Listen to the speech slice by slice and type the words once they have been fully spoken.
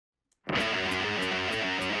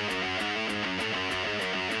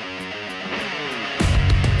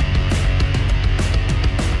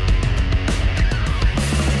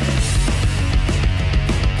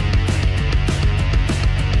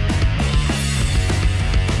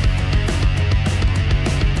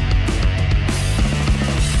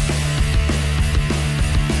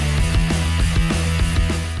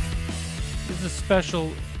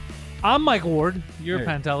special. I'm Mike Ward. You're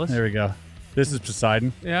Pantelis. There we go. This is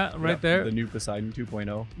Poseidon. Yeah, right there. The new Poseidon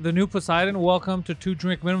 2.0. The new Poseidon. Welcome to Two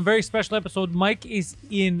Drink Minimum. Very special episode. Mike is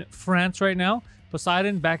in France right now.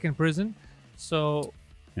 Poseidon back in prison. So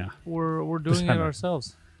yeah, we're doing it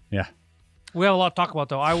ourselves. Yeah. We have a lot to talk about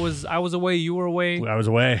though. I was away. You were away. I was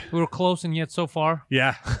away. We were close and yet so far.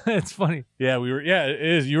 Yeah. It's funny. Yeah, we were. Yeah, it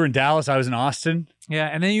is. You were in Dallas. I was in Austin. Yeah,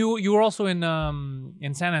 and then you were also in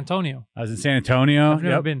San Antonio. I was in San Antonio. I've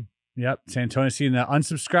never been. Yep, San Antonio. Seeing the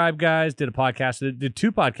Unsubscribed guys. Did a podcast. Did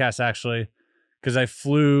two podcasts actually, because I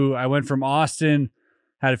flew. I went from Austin,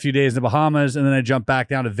 had a few days in the Bahamas, and then I jumped back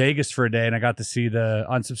down to Vegas for a day, and I got to see the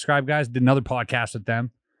Unsubscribed guys. Did another podcast with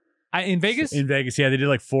them. In Vegas? In Vegas, yeah. They did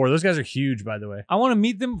like 4. Those guys are huge, by the way. I want to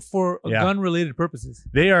meet them for gun-related purposes.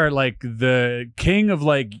 They are like the king of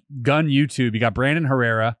like gun YouTube. You got Brandon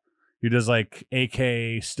Herrera, who does like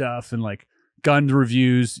AK stuff and like gun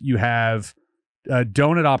reviews. You have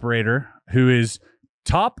Donut Operator, who is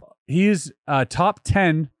top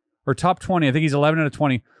 10 or top 20. I think he's 11 out of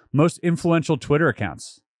 20 most influential Twitter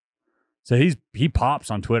accounts. So he pops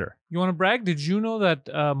on Twitter. You want to brag? Did you know that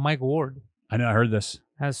Mike Ward? I know. I heard this.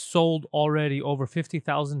 Has sold already over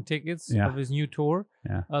 50,000 tickets of his new tour.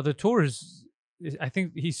 Yeah. The tour is I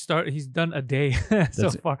think he's done a day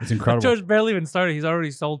so far. It's incredible. The tour's barely even started. He's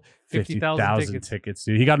already sold 50,000 tickets.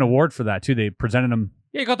 Dude. He got an award for that too. They presented him.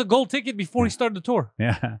 Yeah, he got the gold ticket before he started the tour.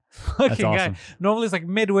 Yeah. Fucking awesome. Guy. Normally it's like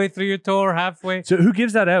midway through your tour, halfway. So who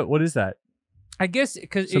gives that out? What is that? I guess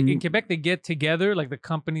because in Quebec they get together, like the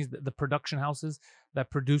companies, the production houses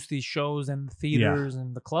that produce these shows and the theaters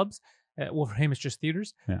and the clubs. Well, for him, it's just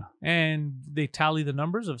theaters. Yeah. And they tally the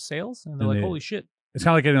numbers of sales, and they're like, holy shit. It's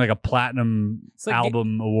kind of like getting like a platinum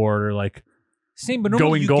album award or like same, but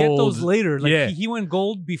normally you gold. Get those later. Like he went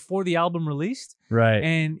gold before the album released. Right.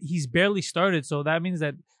 And he's barely started, so that means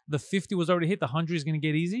that the 50 was already hit. The 100 is going to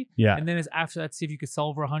get easy. Yeah. And then it's after that, see if you could sell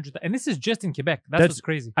over 100. And this is just in Quebec. That's what's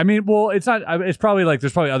crazy. I mean, well, it's not. It's probably like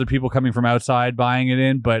there's probably other people coming from outside buying it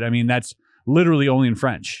in, but I mean, that's literally only in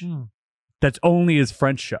French. That's only his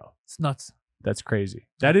French show. It's nuts. That's crazy.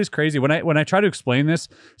 That is crazy. When I try to explain this,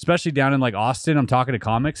 especially down in like Austin, I'm talking to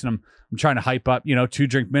comics and I'm trying to hype up, 2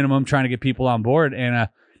 drink minimum, trying to get people on board. And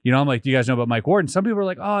I'm like, do you guys know about Mike Ward? And some people are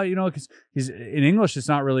like, oh, because he's in English, it's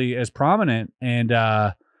not really as prominent. And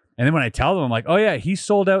then when I tell them, I'm like, oh yeah, he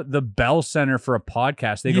sold out the Bell Center for a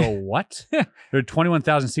podcast. They go, what? There are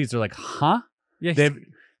 21,000 seats. They're like, huh? Yeah.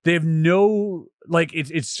 They have no like.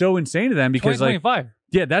 It's so insane to them because 2025. Like.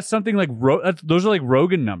 Yeah, that's something like those are like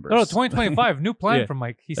Rogan numbers. No, 2025. New plan for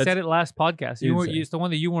Mike. He said it last podcast. It's the one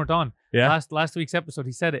that you weren't on. Yeah. Last week's episode,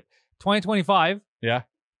 he said it. 2025. Yeah.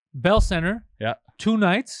 Bell Center. Yeah. 2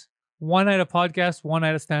 nights. 1 night of podcast, 1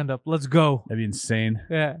 night of stand up. Let's go. That'd be insane.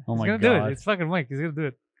 Yeah. Oh my God. He's gonna do it. It's fucking Mike. He's gonna do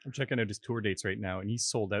it. I'm checking out his tour dates right now, and he's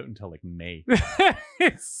sold out until like May.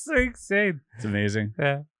 It's so insane. It's amazing.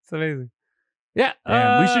 Yeah. It's amazing. Yeah,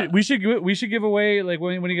 we should give away like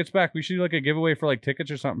when he gets back. We should do like a giveaway for like tickets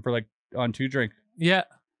or something for like on 2 drink. Yeah,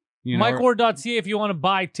 MikeWard.ca if you want to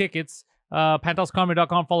buy tickets.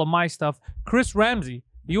 PantelisComedy.com. Follow my stuff. Chris Ramsay,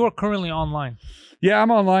 you are currently online. Yeah, I'm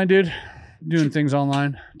online, dude. Doing things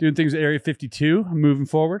online. Doing things at Area 52. I'm moving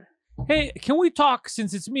forward. Hey, can we talk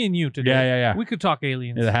since it's me and you today? Yeah. We could talk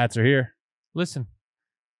aliens. Yeah, the hats are here. Listen,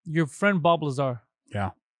 your friend Bob Lazar.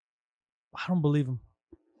 Yeah. I don't believe him.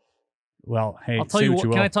 Well, hey, I'll tell you.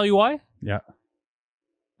 Can I tell you why? Yeah.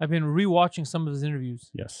 I've been rewatching some of his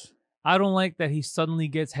interviews. Yes. I don't like that he suddenly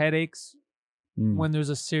gets headaches when there's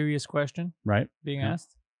a serious question being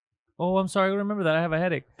asked. Oh, I'm sorry. I remember that. I have a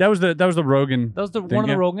headache. That was the Rogan. That was one of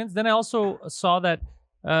the Rogans. Then I also saw that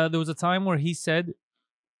there was a time where he said,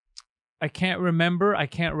 I can't remember. I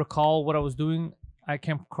can't recall what I was doing. I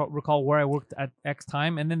can't recall where I worked at X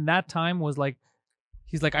time. And then that time was like,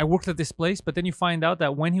 he's like, I worked at this place, but then you find out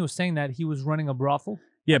that when he was saying that, he was running a brothel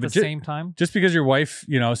at the same time. Just because your wife,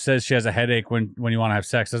 says she has a headache when you want to have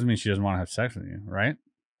sex doesn't mean she doesn't want to have sex with you, right?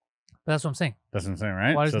 But that's what I'm saying. That's what I'm saying,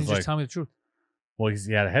 right? Why doesn't he just tell me the truth? Well,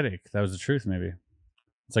 he had a headache. That was the truth, maybe.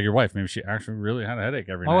 It's like your wife. Maybe she actually really had a headache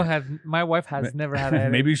every night. My wife has never had a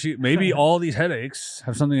headache. Maybe all these headaches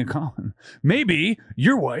have something in common. Maybe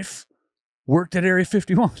your wife worked at Area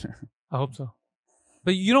 51. I hope so.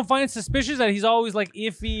 But you don't find it suspicious that he's always like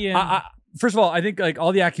iffy and first of all, I think like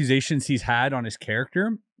all the accusations he's had on his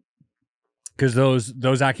character, because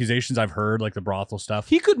those accusations I've heard, like the brothel stuff.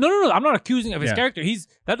 He could no. I'm not accusing of his character.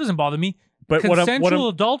 That doesn't bother me. But consensual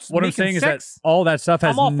adults. What I'm saying is that all that stuff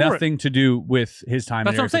has nothing to do with his time.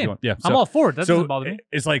 That's what I'm saying. 51. Yeah, I'm all for it. That doesn't bother me.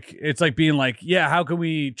 It's like being like, yeah, how can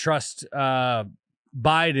we trust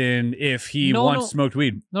Biden if he No, once no. smoked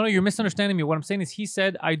weed. No, you're misunderstanding me. What I'm saying is he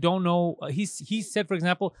said, I don't know. He said, for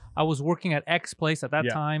example, I was working at X place at that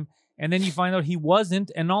Yeah. time. And then you find out he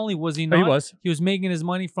wasn't. And not only was he Oh, not, he was. making his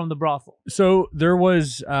money from the brothel. So there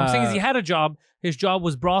was. What I'm saying is he had a job. His job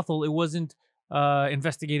was brothel. It wasn't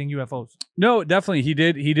investigating UFOs. No, definitely he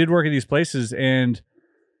did. He did work at these places, and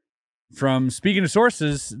from speaking to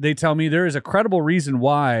sources, they tell me there is a credible reason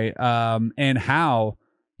why and how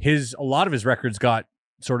a lot of his records got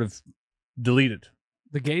sort of deleted.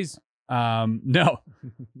 The gays? No,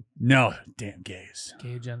 damn gays.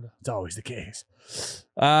 Gay agenda. It's always the gays.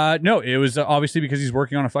 No, it was obviously because he's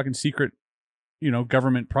working on a fucking secret,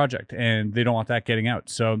 government project, and they don't want that getting out.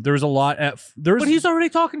 So there was a lot. But he's already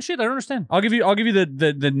talking shit. I don't understand. I'll give you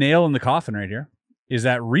the nail in the coffin right here. Is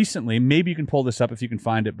that recently? Maybe you can pull this up if you can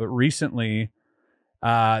find it. But recently,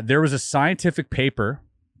 there was a scientific paper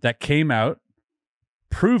that came out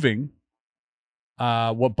proving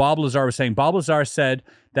what Bob Lazar was saying. Bob Lazar said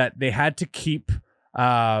that they had to keep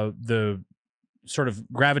the sort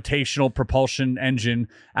of gravitational propulsion engine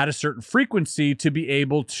at a certain frequency to be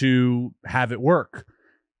able to have it work.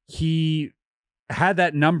 He had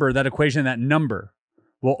that number, that equation, that number.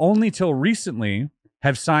 Well, only till recently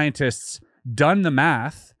have scientists done the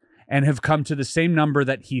math and have come to the same number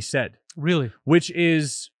that he said. Really? Which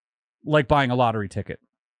is like buying a lottery ticket.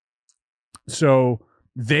 So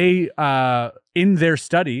they, in their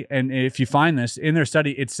study, and if you find this, in their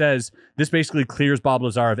study, it says this basically clears Bob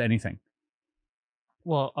Lazar of anything.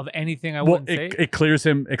 Well, of anything I wouldn't say. It clears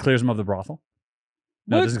him of the brothel.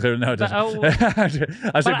 No, What? it doesn't clear. No, it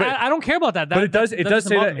doesn't. I don't care about that. But it does say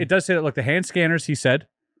that. Me. It does say that. Look, the hand scanners. He said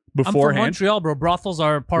I'm from beforehand. Montreal, bro. Brothels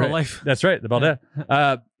are part of life. That's right. The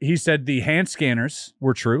Bordel. He said the hand scanners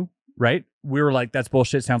were true. Right? We were like, that's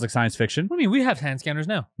bullshit. Sounds like science fiction. What do you mean? We have hand scanners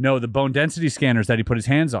now. No, the bone density scanners that he put his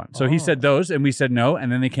hands on. So he said those, and we said no,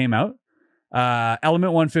 and then they came out.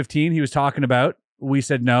 Element 115. He was talking about. We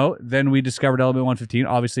said no. Then we discovered element 115.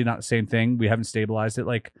 Obviously not the same thing. We haven't stabilized it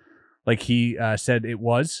like he said it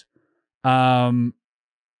was. And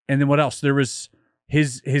then what else? There was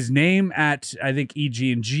his name at, I think,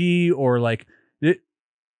 EG&G, or like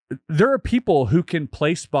there are people who can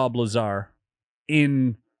place Bob Lazar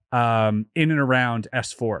in and around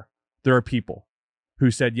S4. There are people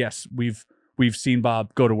who said, yes, we've seen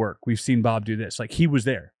Bob go to work. We've seen Bob do this. Like, he was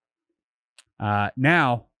there.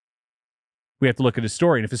 Now we have to look at his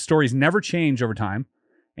story. And if his stories never change over time,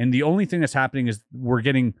 and the only thing that's happening is we're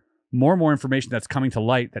getting more and more information that's coming to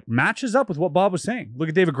light that matches up with what Bob was saying. Look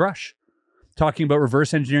at David Grush talking about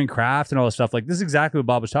reverse engineering craft and all this stuff. Like, this is exactly what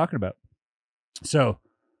Bob was talking about. So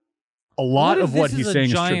a lot of what he's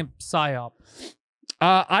saying is true. Giant psyop.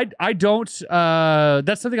 I don't.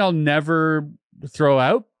 That's something I'll never throw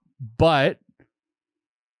out. But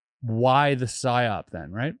why the psyop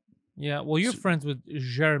then, right? Yeah. Well, you're friends with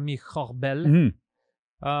Jeremy Corbel.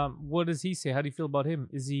 Mm-hmm. What does he say? How do you feel about him?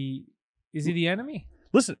 Is he the enemy?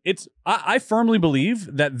 Listen, I firmly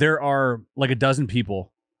believe that there are like a dozen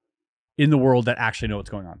people in the world that actually know what's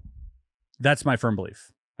going on. That's my firm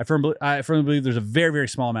belief. I firmly believe there's a very, very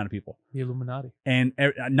small amount of people. The Illuminati. And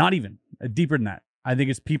not even deeper than that. I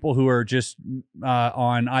think it's people who are just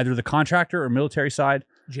on either the contractor or military side.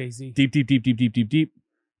 Jay-Z. Deep.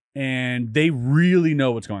 And they really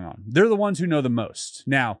know what's going on. They're the ones who know the most.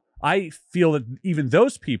 Now, I feel that even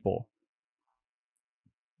those people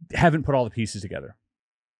haven't put all the pieces together.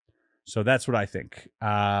 So that's what I think.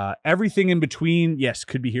 Everything in between, yes,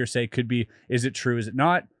 could be hearsay, could be, is it true, is it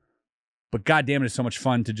not? But goddamn, it's so much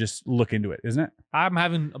fun to just look into it, isn't it? I'm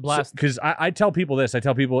having a blast. Because I tell people this. I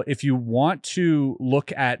tell people, if you want to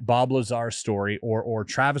look at Bob Lazar's story or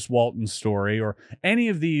Travis Walton's story or any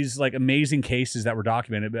of these like amazing cases that were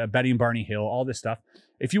documented, Betty and Barney Hill, all this stuff,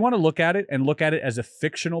 if you want to look at it and look at it as a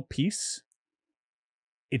fictional piece,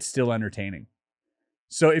 it's still entertaining.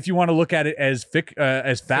 So if you want to look at it as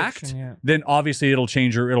fact, Fiction, yeah. then obviously it'll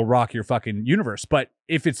rock your fucking universe. But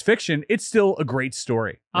if it's fiction, it's still a great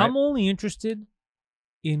story. Right? I'm only interested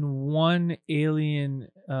in one alien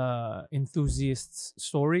enthusiast's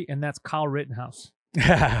story, and that's Kyle Rittenhouse.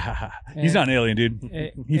 He's not an alien,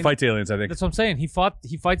 dude. He fights aliens, I think. That's what I'm saying. He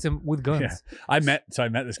fights him with guns. Yeah. I met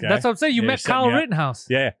this guy. That's what I'm saying. You met Kyle Rittenhouse.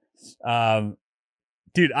 Yeah.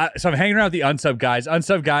 Dude, so I'm hanging around with the unsub guys.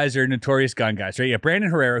 Unsub guys are notorious gun guys, right? Yeah,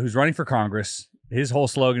 Brandon Herrera, who's running for Congress. His whole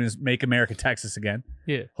slogan is "Make America Texas Again."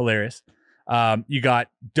 Yeah, hilarious. You got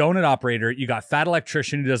Donut Operator. You got Fat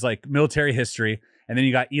Electrician, who does like military history, and then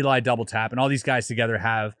you got Eli Double Tap, and all these guys together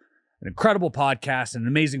have an incredible podcast and an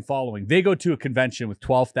amazing following. They go to a convention with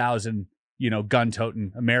 12,000,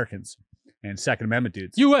 gun-toting Americans and Second Amendment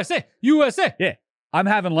dudes. USA. Yeah. I'm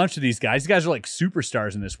having lunch with these guys. These guys are like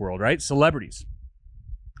superstars in this world, right? Celebrities.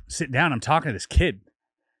 Sitting down, I'm talking to this kid.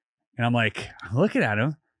 And I'm looking at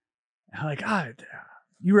him. I'm like,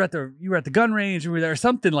 you were at the gun range or there or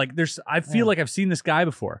something. Like I feel like I've seen this guy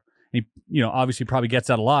before. And he, obviously probably gets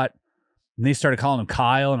that a lot. And they started calling him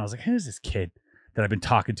Kyle. And I was like, who's this kid that I've been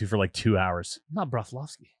talking to for like 2 hours? Not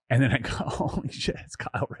Broflovsky. And then I go, holy shit, it's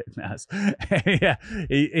Kyle Rittenhouse. Yeah,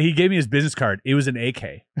 he gave me his business card. It was an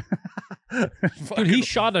AK. Dude, he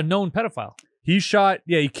shot a known pedophile. He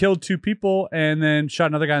killed 2 people and then shot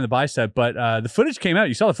another guy in the bicep. But the footage came out.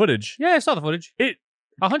 You saw the footage. Yeah, I saw the footage.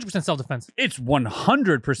 100% self-defense. It's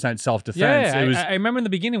 100% self-defense. Yeah, I remember in the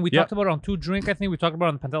beginning, we talked about it on Two Drink. I think we talked about it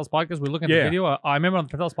on the Pantelis podcast. We were looking at the video. I remember on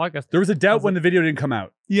the Pantelis podcast. There was a doubt when the video didn't come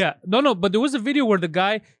out. Yeah. No, but there was a video where the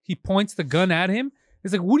guy, he points the gun at him.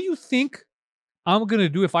 He's like, what do you think I'm going to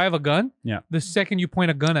do if I have a gun? Yeah. The second you point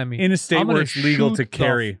a gun at me. In a state where it's legal to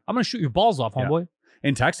carry. I'm going to shoot your balls off, homeboy.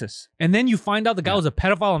 In Texas. And then you find out the guy was a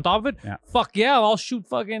pedophile on top of it. Yeah. Fuck yeah, I'll shoot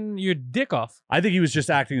fucking your dick off. I think he was just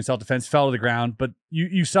acting in self-defense, fell to the ground. But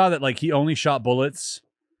you saw that like he only shot bullets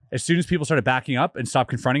as soon as people started backing up and stopped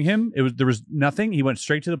confronting him. There was nothing. He went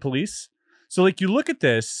straight to the police. So like you look at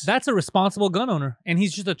this. That's a responsible gun owner. And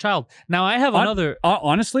he's just a child. Now I have another.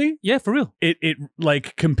 Honestly? Yeah, for real. It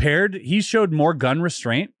like compared, he showed more gun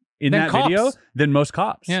restraint in that video than most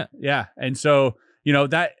cops. Yeah. Yeah. And so,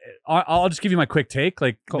 that I'll just give you my quick take.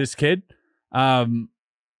 Like this kid,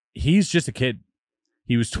 he's just a kid.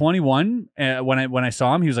 He was 21 when I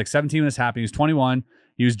saw him. He was like 17 when this happened. He was 21.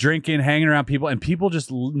 He was drinking, hanging around people, and people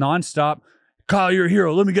just nonstop. Kyle, you're a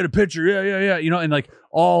hero. Let me get a picture. Yeah. And like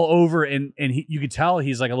all over. And you could tell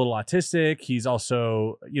he's like a little autistic. He's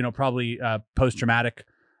also, probably post-traumatic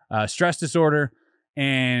stress disorder.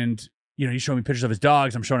 And, he's showing me pictures of his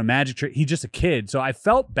dogs. I'm showing a magic trick. He's just a kid. So I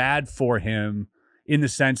felt bad for him in the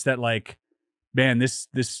sense that like, man, this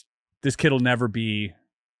kid will never be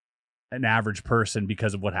an average person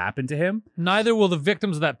because of what happened to him. Neither will the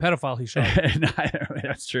victims of that pedophile he shot.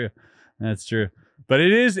 That's true. That's true. But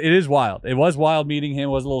it is wild. It was wild meeting him.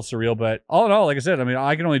 It was a little surreal. But all in all, like I said, I mean,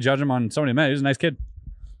 I can only judge him on so many men. He's a nice kid.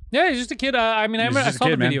 Yeah, he's just a kid. I saw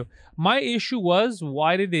the video. My issue was,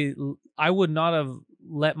 why did I would not have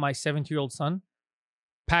let my 17-year-old son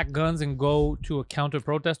pack guns and go to a counter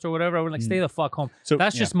protest or whatever. I would stay the fuck home. So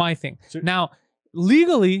that's just my thing. So, now,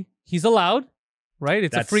 legally, he's allowed, right?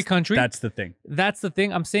 It's a free country. That's the thing. That's the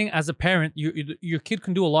thing. I'm saying as a parent, your kid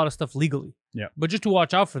can do a lot of stuff legally. Yeah. But just to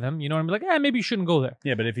watch out for them, I'm like, maybe you shouldn't go there.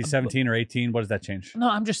 Yeah, but if he's 17 or 18, what does that change? No,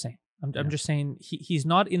 I'm just saying. I'm just saying he's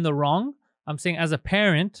not in the wrong. I'm saying as a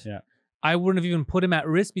parent, I wouldn't have even put him at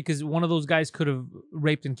risk because one of those guys could have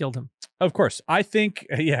raped and killed him. Of course. I think,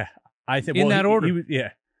 in that order.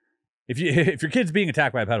 If your kid's being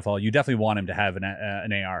attacked by a pedophile, you definitely want him to have an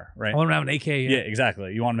AR, right? I want him to have an AK. Yeah,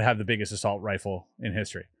 exactly. You want him to have the biggest assault rifle in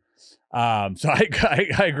history. So I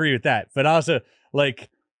agree with that. But also, like,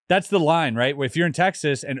 that's the line, right? Where if you're in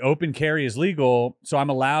Texas and open carry is legal, so I'm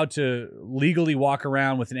allowed to legally walk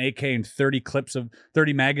around with an AK and 30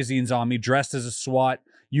 magazines on me, dressed as a SWAT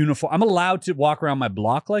uniform. I'm allowed to walk around my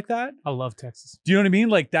block like that. I love Texas. Do you know what I mean?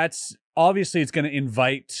 Like, that's obviously it's going to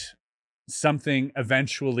invite something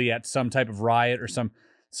eventually at some type of riot or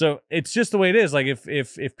so it's just the way it is. Like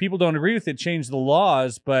if people don't agree with it, change the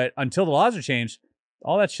laws, but until the laws are changed,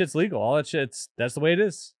 all that shit's legal. All that shit's, that's the way it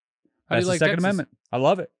is. That's the Second Amendment. I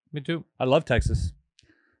love it. Me too. I love Texas.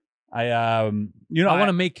 I want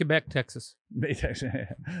to make Quebec Texas. It's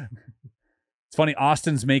funny,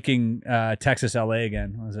 Austin's making Texas LA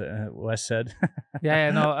again. What was it Wes said?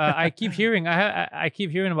 No, I keep hearing I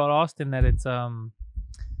keep hearing about Austin that it's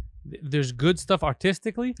there's good stuff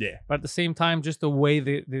artistically, but at the same time, just the way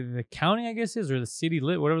the county, I guess, is, or the city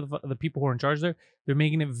lit, whatever the people who are in charge there, they're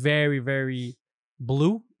making it very, very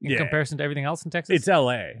blue in comparison to everything else in Texas. It's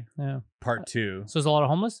LA. Yeah. Part 2. So there's a lot of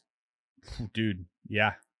homeless? Dude,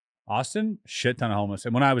 yeah. Austin, shit ton of homeless.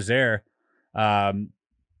 And when I was there,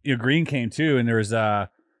 Green came too, and there was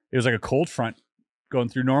it was like a cold front going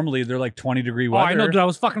through. Normally they're like 20-degree weather. Oh, I know, dude. I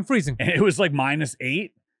was fucking freezing. And it was like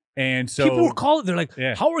 -8. And so people were calling. They're like,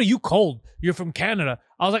 "How are you cold? You're from Canada."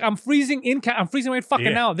 I was like, "I'm freezing I'm freezing right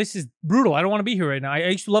fucking now. This is brutal. I don't want to be here right now." I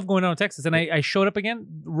used to love going down to Texas, and I showed up again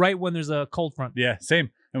right when there's a cold front. Yeah, same.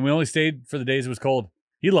 And we only stayed for the days it was cold.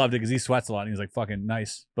 He loved it because he sweats a lot. And he was like, "Fucking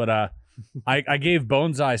nice." But I gave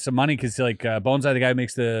Boneseye some money because like Boneseye, the guy who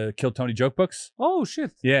makes the Kill Tony joke books. Oh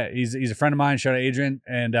shit. Yeah, he's a friend of mine. Shout out Adrian,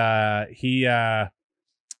 and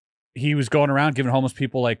he was going around giving homeless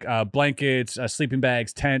people like blankets, sleeping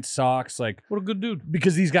bags, tents, socks. Like, what a good dude.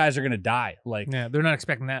 Because these guys are gonna die. Like, yeah, they're not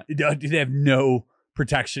expecting that. They have no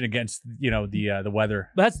protection against the weather.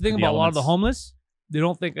 But that's the thing about a lot of the homeless. They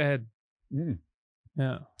don't think ahead. Mm.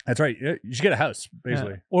 Yeah. That's right. You should get a house,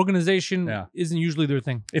 basically. Yeah. Organization Yeah. isn't usually their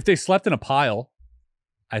thing. If they slept in a pile,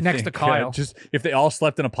 Next to Kyle. just if they all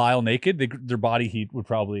slept in a pile naked, their body heat would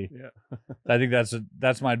probably. Yeah. I think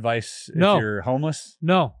that's my advice. No. If you're homeless,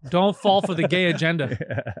 No, don't fall for the gay agenda.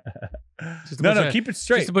 Just a bunch of- keep it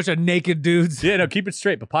straight. Just a bunch of naked dudes. Yeah, no, keep it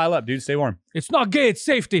straight. But pile up, dude. Stay warm. It's not gay, it's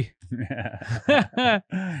safety.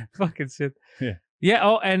 Fucking shit. Yeah. Yeah.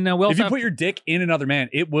 Oh, and we also If you have- put your dick in another man,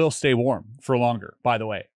 it will stay warm for longer. By the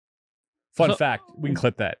way, fun So- fact. We can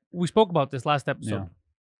clip that. we spoke about this last episode. Yeah.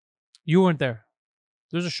 You weren't there.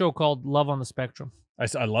 There's a show called Love on the Spectrum.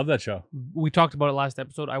 I love that show. We talked about it last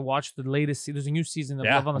episode. I watched the latest. There's a new season of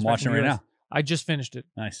Yeah, Love on the I'm Spectrum. watching it right US. now. I just finished it.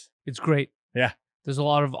 Nice. It's great. Yeah. There's a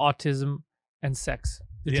lot of autism and sex.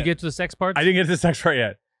 Did Yeah. you get to the sex part? I didn't get to the sex part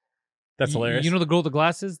yet. That's hilarious. You know the girl with the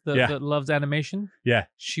glasses Yeah. that loves animation? Yeah.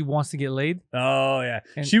 She wants to get laid. Oh yeah.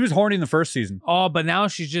 And- She was horny in the first season, Oh, but now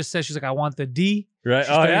she just says, she's like, I want the D. right?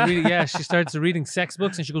 She Oh started yeah. reading, she starts reading sex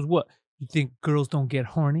books and she goes, what? You think girls don't get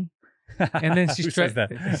horny? And then Who she's says trying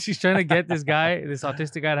that? she's trying to get this guy, this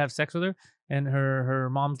autistic guy, to have sex with her. And her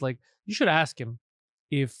mom's like, you should ask him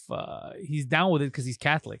if he's down with it because he's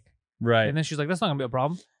Catholic. Right. And then she's like, that's not gonna be a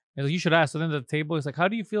problem. And like, you should ask. So then at the table, he's like, how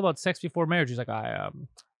do you feel about sex before marriage? He's like,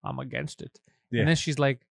 I'm against it. Yeah. And then she's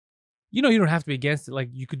like, you don't have to be against it. Like,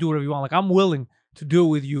 you could do whatever you want. Like, I'm willing to do it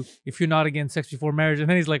with you if you're not against sex before marriage. And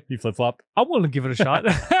then he's like, He flip flop. I'm willing to give it a shot.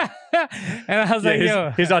 And I was like,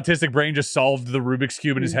 yo. His autistic brain just solved the Rubik's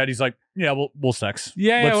cube in his head. He's like, yeah, we'll sex.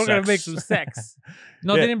 Yeah, Let's we're gonna sex. make some sex.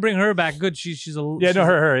 No, Yeah. they didn't bring her back. Good, she's a Yeah, no,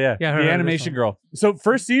 her, yeah, Yeah, her, the this animation one. girl. So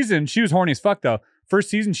first season, she was horny as fuck though. First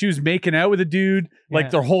season, she was making out with a dude. Like Yeah.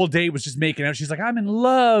 their whole date was just making out. She's like, I'm in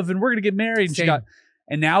love, and we're gonna get married. And Same.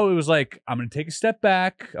 and now it was like, I'm gonna take a step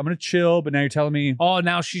back. I'm gonna chill. But now you're telling me Oh,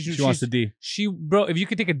 now she wants the D. Bro, if you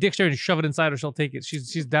could take a dictionary and shove it inside her, she'll take it.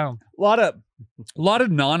 She's down. A lot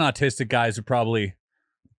of non-autistic guys would probably.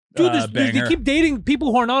 Dude, bang they her. keep dating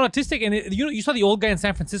people who are not autistic, and you saw the old guy in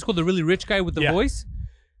San Francisco, the really rich guy with the Yeah. voice.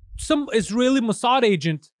 Some Israeli Mossad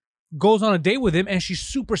agent goes on a date with him, and she's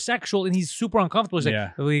super sexual, and he's super uncomfortable. He's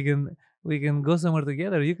Yeah. like, we can go somewhere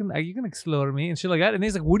together. You can explore me and shit like that. And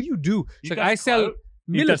he's like, what do you do? She's You like, guys I sell clout-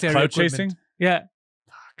 You guys military clout equipment. chasing? Yeah.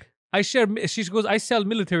 She goes, I sell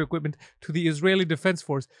military equipment to the Israeli Defense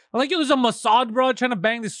Force. I'm like, yo, there's a Mossad broad trying to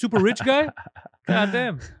bang this super rich guy. God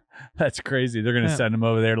damn. That's crazy. They're gonna Yeah. send him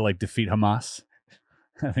over there to like defeat Hamas.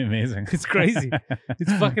 That'd be amazing. It's crazy.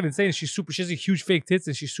 It's fucking insane. She has a huge fake tits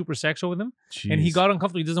and she's super sexual with him. And he Jeez. got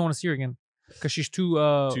uncomfortable. He doesn't want to see her again because she's too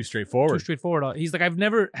too straightforward. straightforward. He's like, I've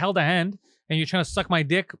never held a hand, and you're trying to suck my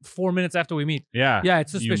dick 4 minutes after we meet. Yeah. Yeah,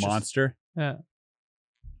 it's suspicious. You monster. Yeah.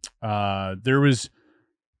 There was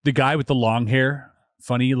the guy with the long hair,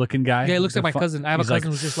 funny looking guy. Yeah, he looks The like my cousin. I have a he's cousin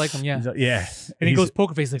like- who's just like him. Yeah. Yeah. And he He's goes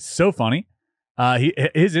poker face like, so funny.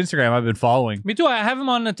 His Instagram I've been following. me too. I have him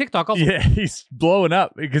on TikTok also. Yeah, he's blowing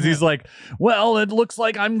up because he's like, well, it looks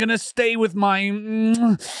like I'm gonna stay with I'm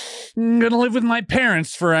gonna live with my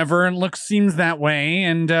parents forever, and seems that way.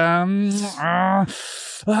 And I'm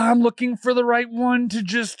looking for the right one to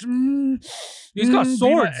just. He's got be my-"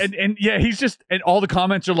 swords. and yeah, he's just, and all the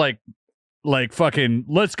comments are like fucking,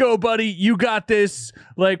 let's go, buddy, you got this.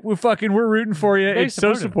 Like we're rooting for you. Very It's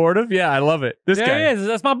so supportive. Yeah, I love it. This There guy, he is.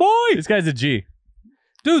 That's my boy. this guy's a G.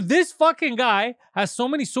 Dude, this fucking guy has so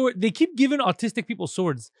many swords. They keep giving autistic people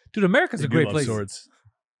swords. Dude, America's They a do great love place. Swords.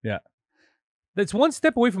 That's one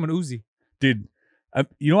step away from an Uzi. Dude,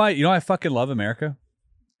 you know I fucking love America.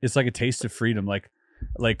 It's like a taste of freedom.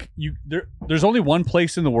 There's only one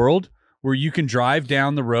place in the world where you can drive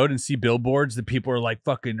down the road and see billboards that people are like,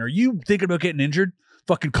 fucking, are you thinking about getting injured?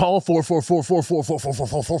 Fucking call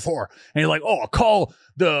 444444444. And you're like, oh, call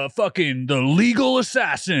the legal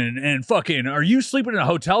assassin. And fucking, are you sleeping in a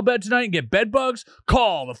hotel bed tonight and get bed bugs?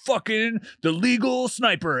 Call the legal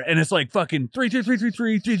sniper. And it's like fucking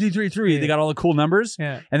 333333333. They got all the cool numbers.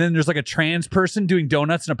 Yeah. And then there's like a trans person doing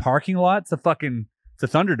donuts in a parking lot. It's a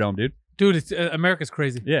Thunderdome, dude. Dude, it's America's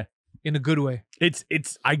crazy. Yeah. In a good way.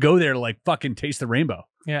 I go there to like fucking taste the rainbow.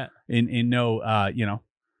 Yeah. In no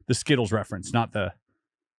the Skittles reference, not the.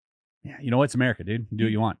 Yeah, you know what? It's America, dude. Do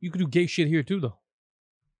what you want. You could do gay shit here too, though.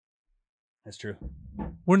 That's true.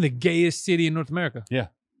 We're in the gayest city in North America. Look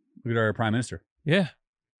at our prime minister. Yeah.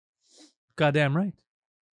 Goddamn right.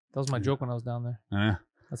 That was my joke when I was down there.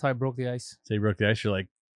 That's how I broke the ice. So you broke the ice. You're like,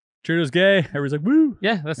 Trudeau's gay. Everyone's like, woo.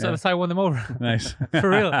 Yeah, that's how I won them over. Nice. For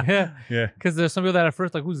real. Yeah. Yeah. Because there's some people that at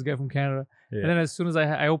first like, who's this guy from Canada? Yeah. And then as soon as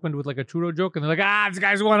I opened with like a Trudeau joke, and they're like, this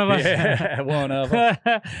guy's one of us. Yeah, one of them.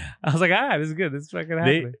 I was like, this is good. This is fucking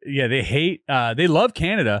happening. They hate. They love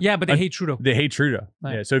Canada. Yeah, but they hate Trudeau. They hate Trudeau.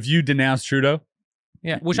 Right. Yeah. So if you denounce Trudeau,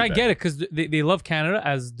 Yeah, which I get it because they love Canada,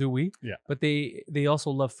 as do we. Yeah. But they also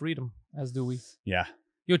love freedom, as do we. Yeah.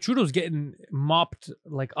 Yo, Trudeau's getting mopped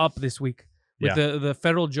like up this week with the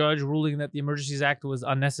federal judge ruling that the Emergencies Act was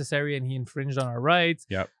unnecessary and he infringed on our rights.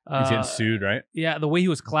 Yep. He's getting sued, right? Yeah, the way he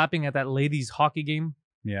was clapping at that ladies' hockey game.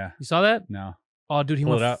 Yeah. You saw that? No. Oh, dude, he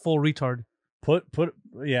Pull it went up. full retard.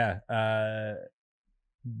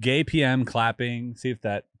 Gay PM clapping. See if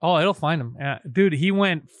that. Oh, it'll find him. Yeah, dude, he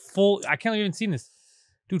went full. I can't even see this.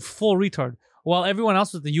 Dude, full retard. While everyone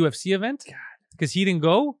else was at the UFC event, because he didn't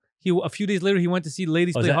go. A few days later, he went to see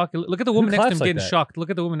ladies play hockey. Look at the woman next to him getting shocked.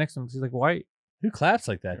 Look at the woman next to him. She's like, why? Who claps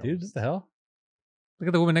like that, dude? What the hell? Look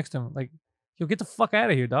at the woman next to him. Like, yo, get the fuck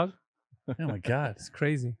out of here, dog. Oh my God. It's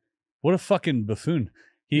crazy. What a fucking buffoon.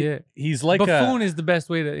 He's like buffoon is the best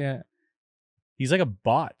way to, He's like a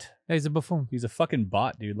bot. Yeah, he's a buffoon. He's a fucking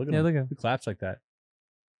bot, dude. Look at him. Look at him. Who claps like that?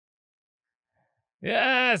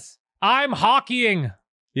 Yes. I'm hockeying.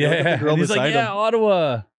 Yeah. girl He's like, beside yeah, him.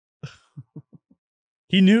 Ottawa.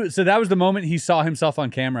 He knew. So that was the moment he saw himself on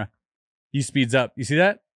camera. He speeds up. You see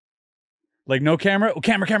that? Like no camera. Oh,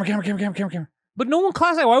 camera. But no one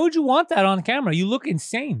claps that. Why would you want that on camera? You look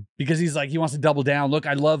insane. Because he's like, he wants to double down. Look,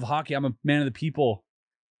 I love hockey. I'm a man of the people.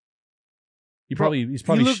 He's probably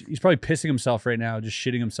pissing himself right now, just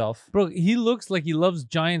shitting himself. Bro, he looks like he loves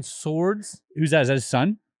giant swords. Who's that? Is that his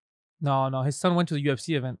son? No. His son went to the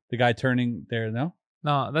UFC event. The guy turning there, no?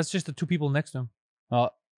 No, that's just the two people next to him. Oh,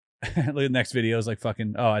 look at the next video is like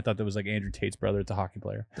fucking, oh, I thought that was like Andrew Tate's brother. It's a hockey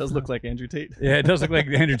player. Does look like Andrew Tate. Yeah, it does look like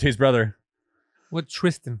Andrew Tate's brother. What,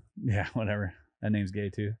 Tristan? Yeah, whatever. That name's gay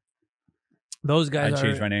too. Those guys I'd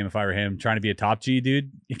change my name if I were him. Trying to be a top G,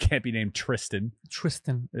 dude. You can't be named Tristan.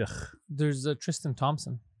 Tristan. Ugh. There's Tristan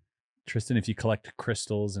Thompson. Tristan, if you collect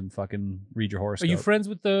crystals and fucking read your horoscope. Are you friends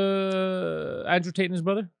with the Andrew Tate and his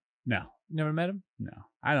brother? No. You never met him? No.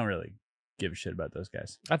 I don't really give a shit about those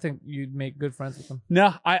guys. I think you'd make good friends with them.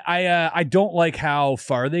 No, I don't like how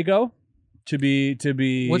far they go to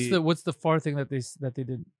be What's the far thing that they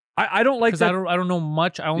did? I don't like that. I don't know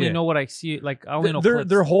much. I only know what I see. Like I only know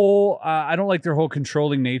their whole. I don't like their whole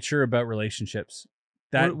controlling nature about relationships.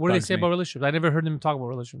 That what do they say me. about relationships? I never heard them talk about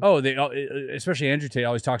relationships. Oh, they especially Andrew Tate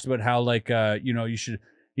always talks about how like you should.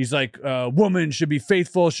 He's like woman should be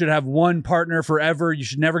faithful, should have one partner forever. You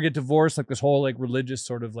should never get divorced. Like this whole like religious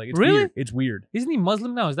sort of like it's really weird. It's weird. Isn't he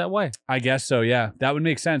Muslim now? Is that why? I guess so. Yeah, that would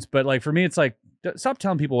make sense. But like for me, it's like stop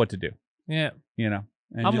telling people what to do. Yeah, you know.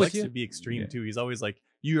 And I'm He with likes you. to be extreme too. He's always like,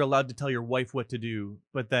 you're allowed to tell your wife what to do,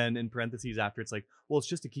 but then in parentheses after it's like, well, it's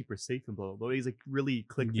just to keep her safe and blah blah. He's like really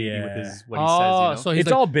clickbaity with his what he says. You know? So he's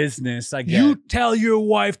it's like, all business. I guess. you tell your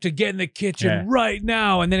wife to get in the kitchen right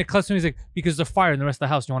now, and then it cuts to him. He's like, because there's a fire in the rest of the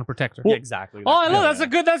house, you want to protect her. Yeah, exactly. Oh, I love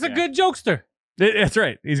that's a good jokester. That's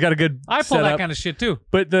right. He's got a good. I pull that kind of shit too.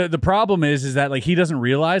 But the problem is that like he doesn't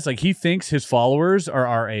realize like he thinks his followers are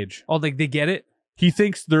our age. Oh, like they get it. He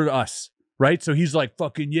thinks they're us, right? So he's like,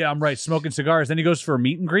 fucking yeah, I'm right, smoking cigars. Then he goes for a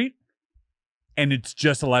meet and greet, and it's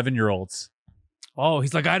just 11-year-olds. Oh,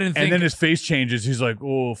 he's like, I didn't think. And then his face changes. He's like,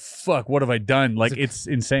 oh fuck, what have I done? Like it's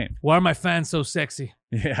insane. Why are my fans so sexy?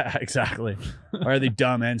 Yeah, exactly. Why are they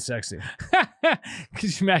dumb and sexy?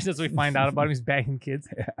 Could you imagine that's what we find out about him? He's bagging kids.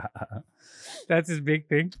 Yeah. That's his big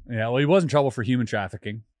thing. Yeah, well, he was in trouble for human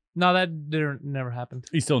trafficking. No, that never happened.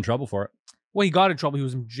 He's still in trouble for it. Well, he got in trouble. He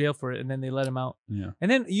was in jail for it, and then they let him out. Yeah.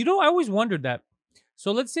 And then, I always wondered that.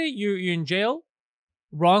 So let's say you're in jail,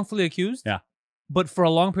 wrongfully accused. Yeah. But for a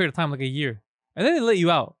long period of time, like a year, and then they let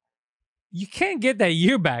you out. You can't get that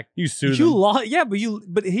year back. You sue You them. lost. Yeah,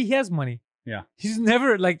 but he has money. Yeah. He's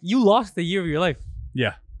never like you lost the year of your life.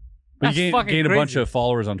 Yeah. But That's you fucking gained a bunch crazy. of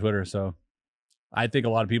followers on Twitter, so I think a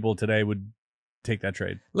lot of people today would take that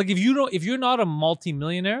trade. Like if you're not a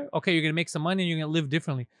multi-millionaire, okay, you're gonna make some money and you're gonna live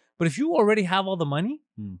differently. But if you already have all the money,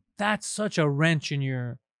 that's such a wrench in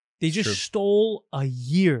your. They just stole a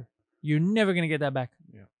year. You're never gonna get that back.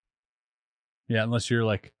 Yeah. Yeah, unless you're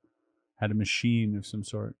like had a machine of some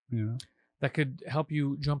sort, you know. That could help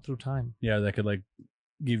you jump through time. Yeah, that could like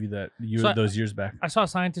give you those years back. I saw a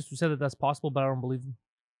scientist who said that that's possible, but I don't believe him.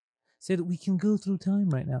 Said we can go through time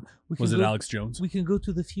right now. Was it Alex Jones? We can go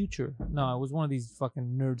to the future. No, it was one of these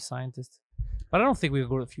fucking nerd scientists. But I don't think we can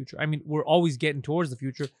go to the future. I mean, we're always getting towards the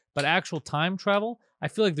future, but actual time travel, I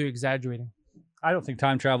feel like they're exaggerating. I don't think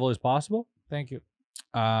time travel is possible. Thank you.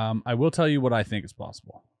 I will tell you what I think is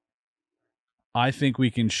possible. I think we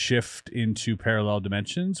can shift into parallel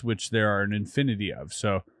dimensions, which there are an infinity of.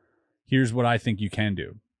 So here's what I think you can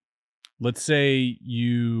do. Let's say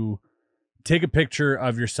you take a picture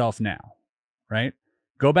of yourself now, right?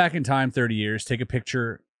 Go back in time 30 years, take a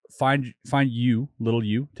picture, find you, little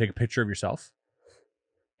you, take a picture of yourself.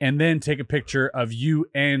 and then take a picture of you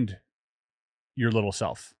and your little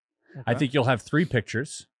self. I Okay. think you'll have 3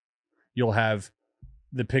 pictures. You'll have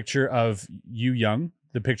the picture of you young,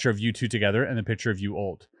 the picture of you two together, and the picture of you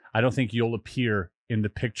old. I don't think you'll appear in the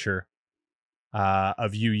picture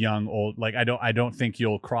of you young, old. Like I don't think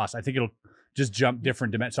you'll cross. I think it'll just jump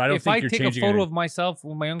different dimensions. So I don't if think I you're take a changing photo anything. of myself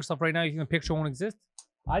with my younger self right now, you think the picture won't exist?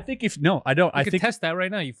 I think if no, I don't. I I could think test that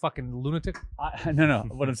right now, you fucking lunatic. no.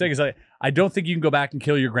 What I'm saying is I don't think you can go back and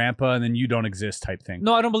kill your grandpa and then you don't exist type thing.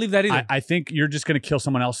 No, I don't believe that either. I think you're just going to kill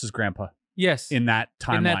someone else's grandpa yes. in that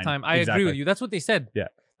timeline. In that time. I agree with you. That's what they said. Yeah.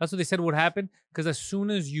 That's what they said would happen. Because as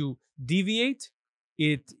soon as you deviate,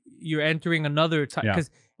 you're entering another time. Yeah.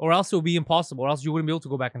 Or else it would be impossible. Or else you wouldn't be able to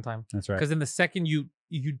go back in time. That's right. Because then the second you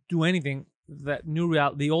do anything, that new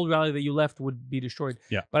reality, the old reality that you left would be destroyed.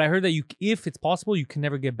 Yeah. But I heard that if it's possible, you can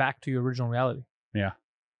never get back to your original reality. Yeah.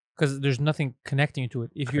 Because there's nothing connecting you to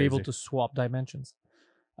it if you're able Crazy. to swap dimensions.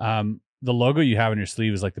 The logo you have on your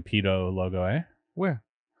sleeve is like the pedo logo, eh? Where?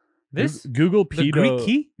 This? Google pedo. The Greek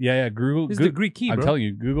key? Yeah. Google. This is the Greek key, I'm bro. telling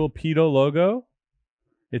you, Google pedo logo.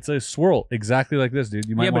 It's a swirl, exactly like this, dude.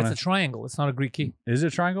 You might Yeah, but want it's a triangle. It's not a Greek key. Is it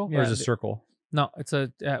a triangle or Yeah, is it a circle? No, it's a.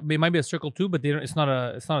 It might be a circle too, but it's not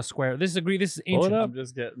a square. This is a Greek. This is Pull it ancient. up. I'm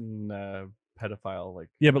just getting pedophile like.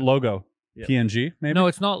 Yeah, but logo. Yeah. PNG, maybe. No,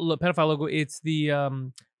 it's not pedophile logo. It's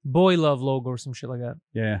the boy love logo or some shit like that.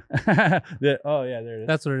 Yeah. Oh yeah, there it is.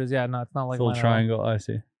 That's what it is. Yeah, no, it's not like Little mine at all. triangle. I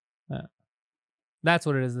see. That's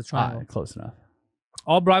what it is. The triangle. Close enough.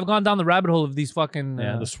 Oh, bro, I've gone down the rabbit hole of these fucking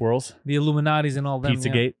Yeah, the swirls. the Illuminatis and all them.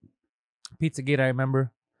 Pizzagate. Yeah. Pizzagate, I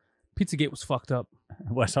remember. Pizzagate was fucked up.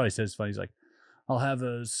 Well, that's all he says. It's funny. He's like, "I'll have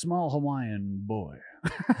a small Hawaiian boy."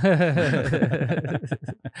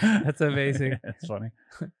 That's amazing. That's funny.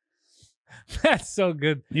 That's so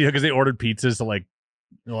good. Yeah, because they ordered pizzas to like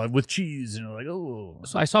with cheese, and they're like, "Oh."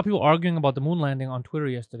 So I saw people arguing about the moon landing on Twitter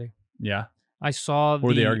yesterday. Yeah. I saw What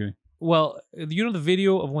were they arguing? Well, you know the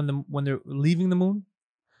video of when they're leaving the moon,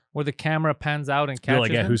 where the camera pans out and You're catches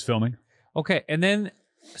like, yeah, them? who's filming? Okay, and then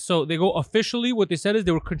so they go officially. What they said is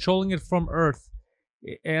they were controlling it from Earth,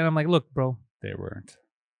 and I'm like, look, bro. They weren't.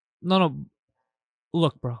 No,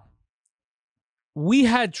 look, bro. We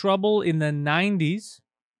had trouble in the 90s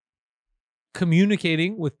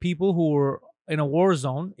communicating with people who were in a war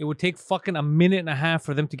zone. It would take fucking a minute and a half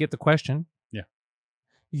for them to get the question. Yeah.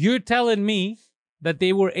 You're telling me that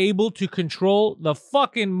they were able to control the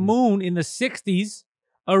fucking moon in the 60s,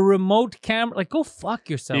 a remote camera? Like, go fuck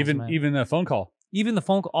yourself, man. Even a phone call. Even the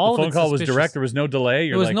phone call. All The of phone it's call was suspicious. direct. There was no delay.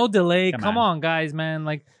 There was like, no delay. come Come on. on, guys, man.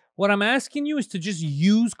 Like, what I'm asking you is to just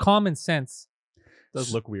use common sense. It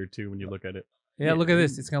does look weird too when you look at it. Yeah, look at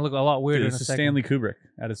this. It's gonna look a lot weirder Dude, in this a is second. Stanley Kubrick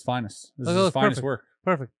at his finest. This Look, is his look, finest perfect. work.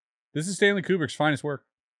 Perfect. This is Stanley Kubrick's finest work.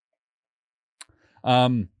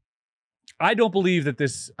 I don't believe that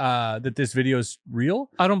this video is real,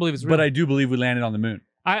 I don't believe it's real. but I do believe we landed on the moon.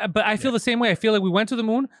 But I feel the same way. I feel like we went to the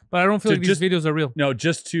moon, but I don't feel So like these videos are real. No,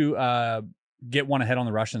 just to get one ahead on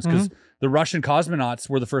the Russians, because the Russian cosmonauts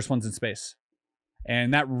were the first ones in space,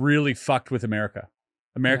 and that really fucked with America.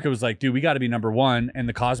 America was like, dude, we got to be number one, and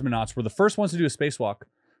the cosmonauts were the first ones to do a spacewalk.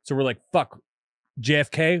 So we're like, fuck,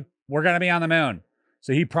 JFK, we're gonna be on the moon.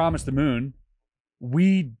 So he promised the moon.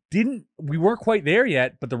 We weren't quite there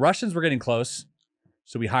yet, but the Russians were getting close.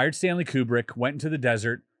 So we hired Stanley Kubrick, went into the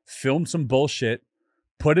desert, filmed some bullshit,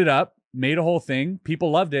 put it up, made a whole thing.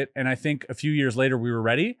 People loved it. And I think a few years later we were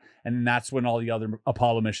ready. And that's when all the other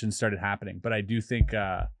Apollo missions started happening. But I do think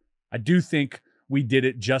we did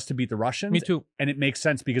it just to beat the Russians. Me too. And it makes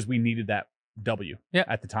sense because we needed that W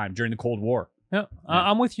at the time during the Cold War. Yeah,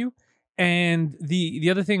 I'm with you. And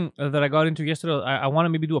the other thing that I got into yesterday, I want to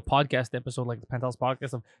maybe do a podcast episode, like the Pantelis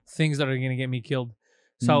podcast, of things that are going to get me killed.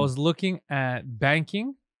 So I was looking at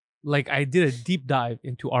banking. Like, I did a deep dive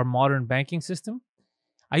into our modern banking system.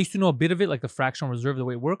 I used to know a bit of it, like the fractional reserve, the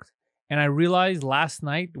way it worked. And I realized last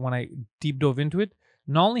night when I deep dove into it,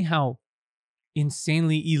 not only how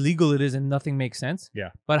insanely illegal it is and nothing makes sense,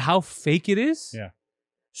 but how fake it is. Yeah.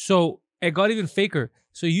 So it got even faker.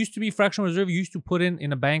 So it used to be fractional reserve. You used to put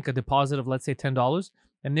in a bank a deposit of, let's say, $10,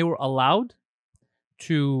 and they were allowed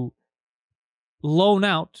to loan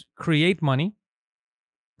out, create money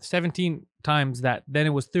 17 times that. Then it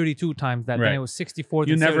was 32 times that. Right. Then it was 64.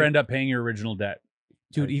 You then never 70. end up paying your original debt.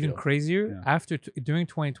 Dude, I even feel. crazier. Yeah. During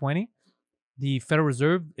 2020, the Federal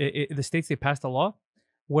Reserve, the states, they passed a law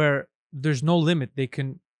where there's no limit.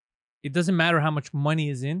 It doesn't matter how much money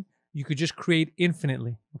is in. You could just create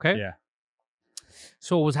infinitely. Okay. Yeah.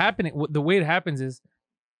 So what was happening? The way it happens is,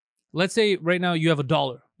 let's say right now you have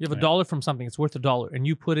 $1. You have $1 from something. It's worth $1, and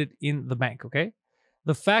you put it in the bank. Okay.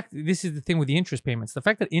 the fact, this is the thing with the interest payments. The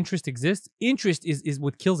fact that interest exists, interest is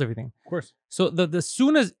what kills everything. Of course. So the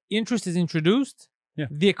soon as interest is introduced,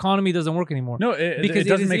 the economy doesn't work anymore. No, because it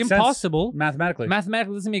doesn't is make impossible sense mathematically.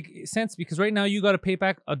 Mathematically, it doesn't make sense because right now you got to pay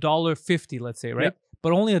back $1.50, let's say, right?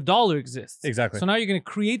 But only $1 exists. Exactly. So now you're going to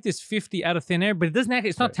create this 50 out of thin air, but it doesn't.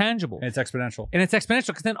 It's not tangible. And it's exponential. And it's exponential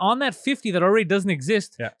because then on that 50 that already doesn't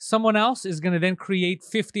exist, someone else is going to then create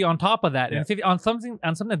 50 on top of that, and 50 on something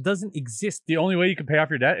that doesn't exist. The only way you can pay off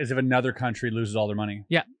your debt is if another country loses all their money.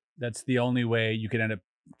 Yeah, that's the only way you can end up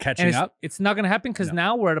catching up. It's not going to happen because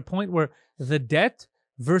now we're at a point where the debt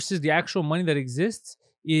versus the actual money that exists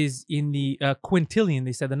is in the quintillion.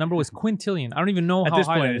 They said the number was quintillion. I don't even know at how this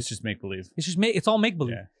high point. it It's is. just make believe. It's just it's all make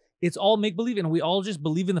believe. Yeah. It's all make believe, and we all just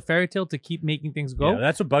believe in the fairy tale to keep making things go. Yeah,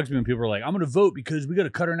 that's what bugs me when people are like, "I'm going to vote because we got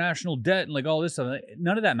to cut our national debt and like all this stuff." Like,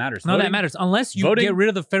 none of that matters. None of that matters unless you get rid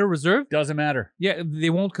of the Federal Reserve. Doesn't matter. Yeah,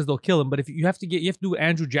 they won't because they'll kill him. But if you have to do what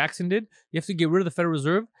Andrew Jackson did. You have to get rid of the Federal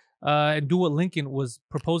Reserve and do what Lincoln was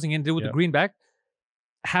proposing and did with the greenback.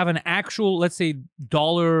 Have an actual, let's say,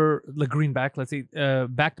 dollar, the greenback, let's say,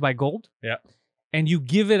 backed by gold. Yeah. And you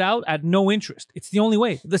give it out at no interest. It's the only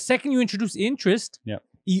way. The second you introduce interest,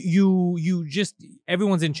 you just,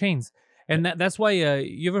 everyone's in chains. And that's why,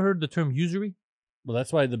 you ever heard the term usury? Well,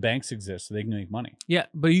 that's why the banks exist, so they can make money. Yeah,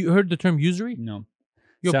 but you heard the term usury? No.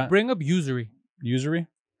 Yo, bring up usury. Usury?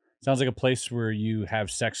 Sounds like a place where you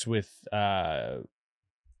have sex with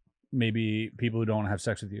maybe people who don't have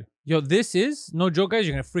sex with you. Yo, this is, no joke, guys,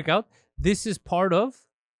 you're going to freak out. This is part of,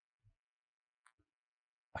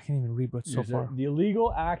 I can't even read what's so far. The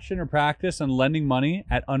illegal action or practice on lending money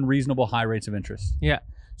at unreasonable high rates of interest. Yeah.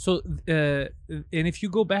 So, and if you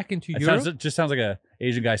go back into Europe... It just sounds like a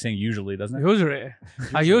Asian guy saying usually, doesn't it? Usually.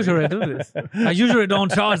 I usually do this. I usually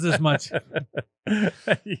don't charge this much.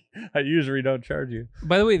 I usually don't charge you.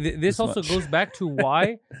 By the way, this also goes back to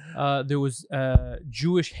why there was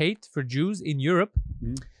Jewish hate for Jews in Europe.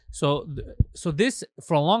 Mm-hmm. So this,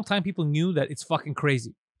 for a long time, people knew that it's fucking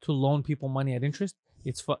crazy to loan people money at interest.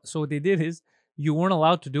 So what they did is, you weren't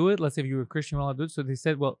allowed to do it. Let's say if you were a Christian, you weren't allowed to do it. So they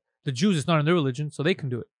said, well, the Jews, it's not in their religion, so they can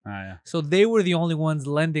do it. So they were the only ones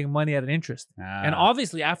lending money at an interest. And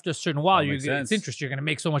obviously, after a certain while, it's interest. You're going to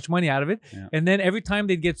make so much money out of it. Yeah. And then every time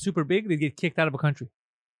they'd get super big, they'd get kicked out of a country.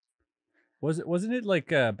 Wasn't it like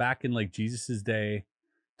back in like Jesus's day,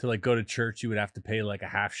 to like go to church, you would have to pay like a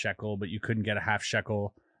half shekel, but you couldn't get a half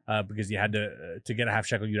shekel because you had to get a half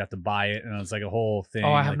shekel, you'd have to buy it, and it was like a whole thing.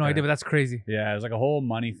 Oh, I have no idea, but that's crazy. Yeah, it was like a whole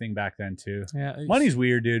money thing back then too. Yeah, money's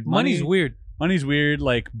weird, dude. Money's weird. Money's weird.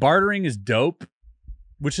 Like bartering is dope,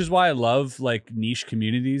 which is why I love like niche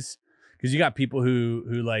communities, because you got people who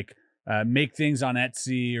like make things on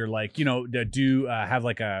Etsy or like, you know, do have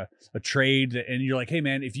like a trade, and you're like, hey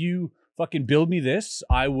man, if you fucking build me this,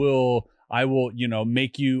 I will, you know,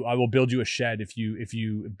 I will build you a shed if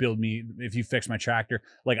you fix my tractor.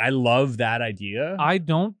 Like, I love that idea. I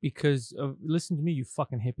don't, because listen to me, you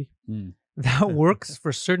fucking hippie. That works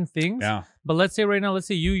for certain things. Yeah. But let's say right now,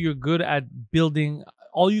 you're good at building.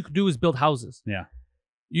 All you could do is build houses. Yeah.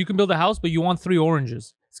 You can build a house, but you want 3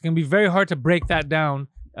 oranges. It's going to be very hard to break that down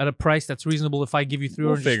at a price that's reasonable if I give you 3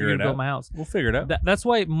 oranges for you to build my house. We'll figure it out. That's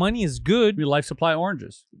why money is good. We life supply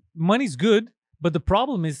oranges. Money's good, but the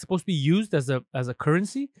problem is it's supposed to be used as a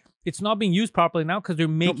currency. It's not being used properly now because they're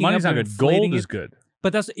making money's not good. Gold is good.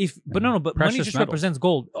 But that's if, but no, but money just represents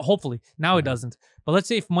gold. Hopefully now it doesn't. But let's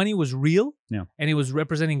say if money was real, and it was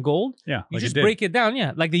representing gold, you like just break it down,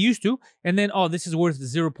 like they used to, and then this is worth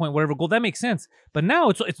 0 point whatever gold. That makes sense. But now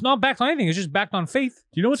it's not backed on anything. It's just backed on faith.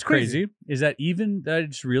 Do you know what's crazy? Is that I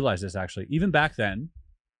just realized this actually. Even back then,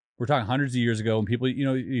 we're talking hundreds of years ago, when people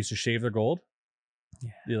used to shave their gold,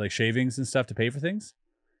 they like shavings and stuff to pay for things.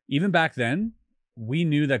 Even back then, we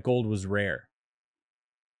knew that gold was rare.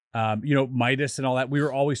 Midas and all that, we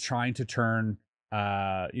were always trying to turn,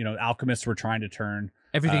 alchemists were trying to turn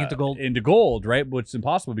everything into gold, right? But it's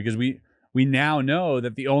impossible because we now know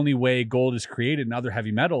that the only way gold is created and other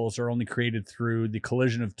heavy metals are only created through the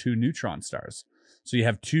collision of 2 neutron stars. So you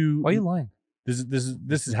have 2. Why are you lying?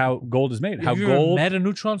 This is how gold is made. Have you ever met a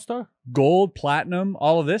neutron star? Gold, platinum,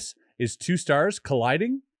 all of this is 2 stars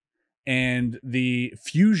colliding. And the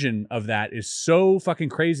fusion of that is so fucking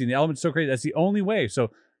crazy. And the element's so crazy. That's the only way.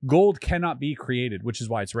 So gold cannot be created, which is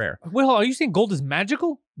why it's rare. Wait, are you saying gold is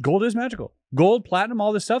magical? Gold is magical. Gold, platinum,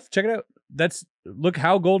 all this stuff. Check it out. Look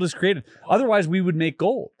how gold is created. Otherwise, we would make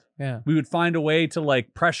gold. Yeah. We would find a way to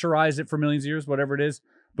like pressurize it for millions of years, whatever it is.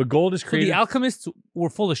 But gold is created. So the alchemists were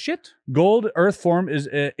full of shit? Gold, Earth form is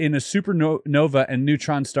in a supernova and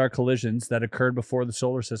neutron star collisions that occurred before the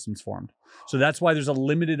solar system's formed. So that's why there's a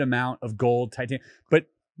limited amount of gold, titanium. But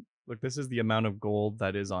Look, this is the amount of gold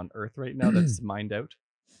that is on Earth right now that's mined out.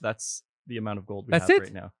 That's the amount of gold we That's have it?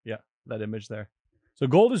 right now. Yeah, that image there. So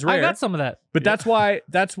gold is rare. I got some of that. But that's why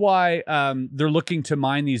they're looking to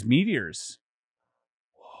mine these meteors,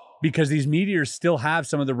 because these meteors still have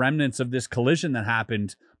some of the remnants of this collision that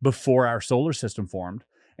happened before our solar system formed,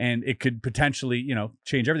 and it could potentially, you know,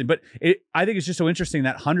 change everything. But I think it's just so interesting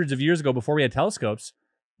that hundreds of years ago, before we had telescopes,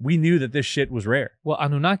 we knew that this shit was rare. Well,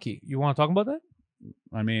 Anunnaki. You want to talk about that?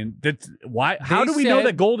 I mean, that's why? How They do we know said-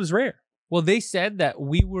 that gold is rare? Well, they said that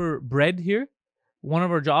we were bred here. One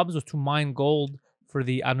of our jobs was to mine gold for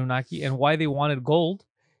the Anunnaki, and why they wanted gold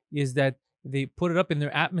is that they put it up in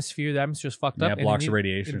their atmosphere. The atmosphere's fucked Yeah, up. it and blocks they the need-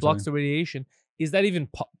 radiation or It blocks something. the radiation. Is that even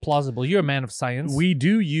plausible? You're a man of science. We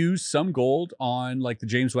do use some gold on like the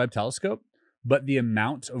James Webb Telescope, but the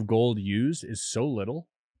amount of gold used is so little.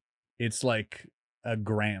 It's like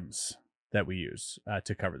grams that we use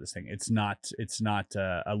to cover this thing. It's not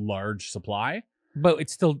a large supply, but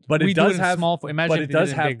it's still. but we it do does in have small. Imagine but if it they did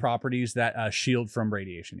does in have big. properties that shield from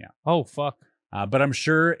radiation. Yeah, Oh fuck! but I'm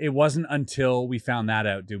sure it wasn't until we found that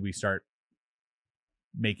out did we start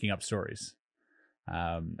making up stories.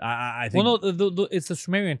 I think. Well, no, it's the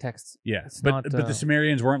Sumerian texts. Yeah, it's but not, but the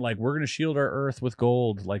Sumerians weren't like, we're going to shield our Earth with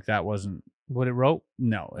gold. Like that wasn't. What it wrote.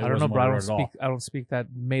 No, it I don't know, wasn't bro. what I it don't wrote at all. speak. I don't speak that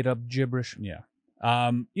made up gibberish. Yeah.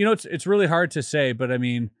 You know, it's really hard to say, but I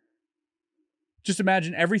mean, just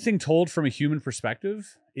imagine everything told from a human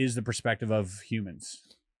perspective is the perspective of humans,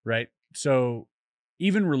 right? So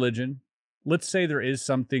even religion, let's say there is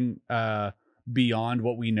something beyond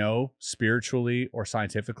what we know spiritually or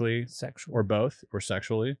scientifically Sexual. or both or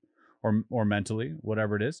sexually or mentally,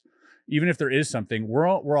 whatever it is. Even if there is something,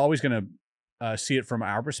 we're always going to see it from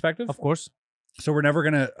our perspective. Of course. So we're never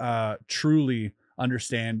going to truly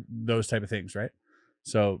understand those type of things, right?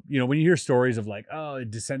 So, you know, when you hear stories of like, oh, it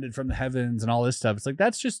descended from the heavens and all this stuff, it's like,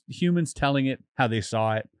 that's just humans telling it how they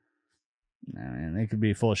saw it. And they could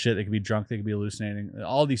be full of shit. They could be drunk. They could be hallucinating.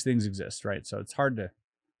 All these things exist, right? So it's hard to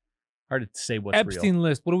say what's Epstein real.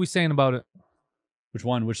 list. What are we saying about it? Which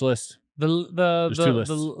one? Which list? The two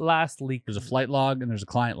lists. last leak. There's a flight log and there's a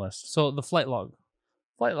client list. So the flight log.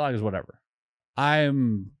 Flight log is whatever.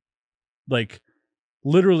 I'm like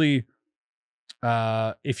literally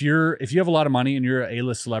if you have a lot of money and you're an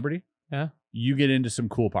A-list celebrity, Yeah. you get into some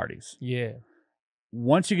cool parties. Yeah.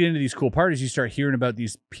 Once you get into these cool parties, you start hearing about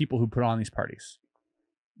these people who put on these parties.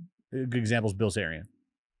 A good example is Bill Zarian,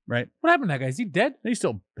 right? What happened to that guy? Is he dead? He's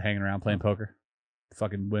still hanging around playing poker.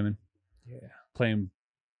 Fucking women. Yeah. Playing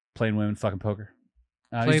women, fucking poker.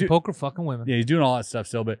 Playing poker, fucking women. Yeah, he's doing all that stuff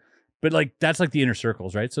still, but like that's like the inner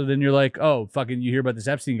circles, right? So then you're like, oh, fucking, you hear about this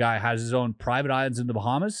Epstein guy has his own private islands in the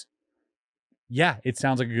Bahamas. Yeah, it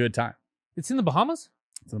sounds like a good time. It's in the Bahamas?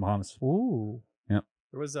 It's in the Bahamas. Ooh.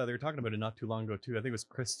 There was they were talking about it not too long ago too. I think it was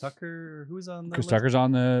Chris Tucker who was on the Chris list. Tucker's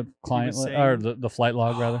on the client was or saying- the flight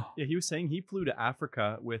log rather. Yeah, he was saying he flew to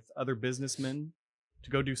Africa with other businessmen to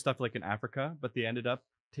go do stuff like in Africa, but they ended up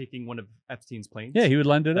taking one of Epstein's planes. Yeah, he would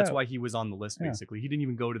lend it That's out. why he was on the list. Yeah. Basically, he didn't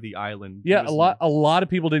even go to the island. He Yeah, was a lot of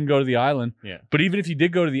people didn't go to the island. Yeah. But even if you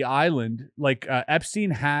did go to the island, like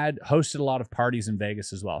Epstein had hosted a lot of parties in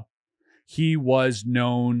Vegas as well. He was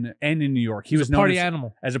known, and in New York, he was a known party as,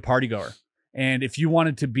 animal. as a party goer. And if you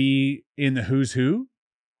wanted to be in the who's who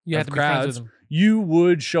You of had to be friends crowds, with him. you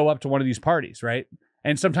would show up to one of these parties, right?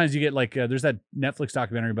 And sometimes you get like, there's that Netflix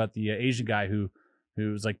documentary about the Asian guy who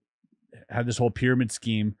was like, had this whole pyramid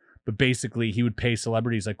scheme, but basically he would pay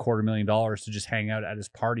celebrities like $250,000 to just hang out at his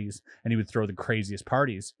parties, and he would throw the craziest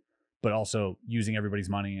parties, but also using everybody's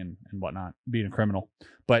money and whatnot, being a criminal.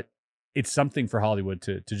 But it's something for Hollywood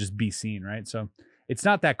to just be seen, right? So it's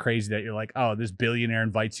not that crazy that you're like, oh, this billionaire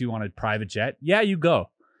invites you on a private jet. Yeah, you go.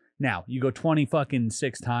 Now you go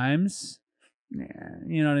 26 times. Yeah,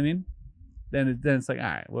 you know what I mean? Then it's like, all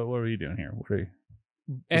right, what are you doing here? What's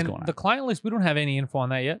And going on? the client list, we don't have any info on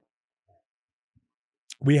that yet.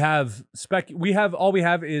 We have all we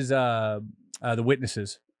have is the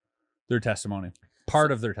witnesses, their testimony,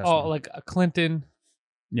 part of their testimony. Oh, like Clinton.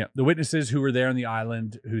 Yeah, the witnesses who were there on the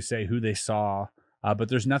island who say who they saw, but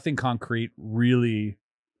there's nothing concrete really.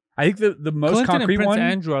 I think the most Clinton concrete and Prince one,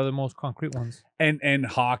 Andrew are the most concrete ones. and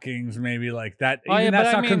Hawking's maybe like that. Oh, Even yeah, but that's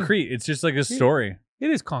I not mean- concrete. It's just like a story. It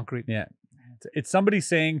is concrete. Yeah, it's somebody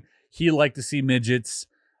saying he liked to see midgets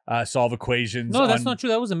solve equations. No, that's on- not true.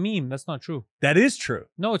 That was a meme. That's not true. That is true.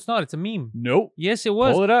 No, it's not. It's a meme. Nope. Yes, it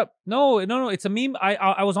was. Pull it up. No, it's a meme.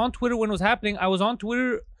 I was on Twitter when it was happening. I was on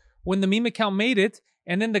Twitter when the meme account made it,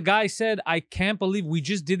 and then the guy said, "I can't believe we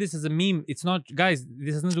just did this as a meme. It's not, guys.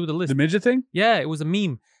 This has nothing to do with the list." The midget thing. Yeah, it was a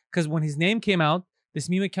meme because when his name came out, this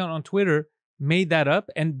meme account on Twitter made that up,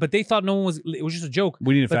 but they thought no one was. It was just a joke.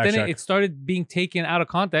 We need a But fact then check. it started being taken out of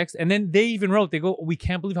context, and then they even wrote, they go, "We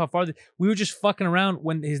can't believe how far we were just fucking around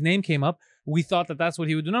when his name came up. We thought that that's what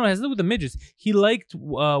he would do. No, it has to do with the midgets. He liked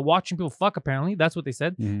watching people fuck. Apparently, that's what they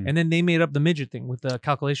said. Mhm. And then they made up the midget thing with the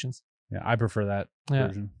calculations. Yeah, I prefer that Yeah.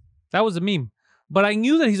 version. That was a meme. But I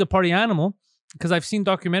knew that he's a party animal because I've seen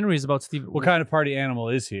documentaries about Steve. What kind of party animal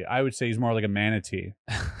is he? I would say he's more like a manatee.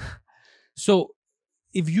 So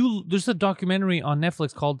there's a documentary on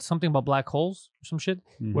Netflix called something about black holes or some shit,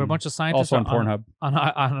 where a Mhm. bunch of scientists Also are on Pornhub. on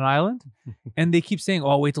an island, and they keep saying,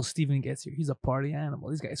 "Oh, wait till Steven gets here. He's a party animal.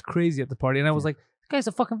 This guy's crazy at the party." And I was like, "This guy's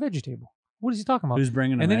a fucking vegetable. What is he talking about?" Who's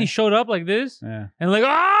bringing him? And then he showed up like this, Yeah. and like,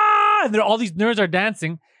 and all these nerds are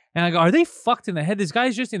dancing, and I go, "Are they fucked in the head? This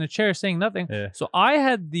guy's just in a chair saying nothing." Yeah. So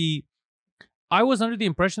I was under the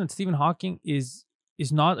impression that Stephen Hawking is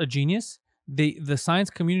not a genius. The science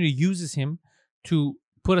community uses him to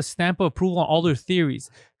put a stamp of approval on all their theories.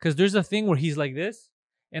 Because there's a thing where he's like this,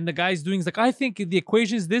 and the guy's doing, he's like, "I think the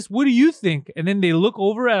equation is this. What do you think?" And then they look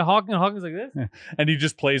over at Hawking, and Hawking's like this. And he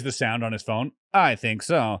just plays the sound on his phone. I think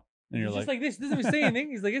so. And you're He's just like, like this. Doesn't even say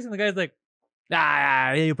anything. He's like this, and the guy's like,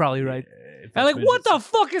 yeah, you're probably right. if And that's like, what his- the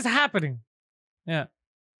fuck is happening?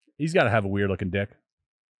 He's got to have a weird looking dick.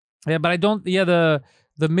 Yeah, but I don't. Yeah, the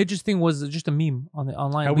midgets thing was just a meme on the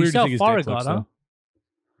online. How But you weird see do you think his far dick it got, looks, huh? though?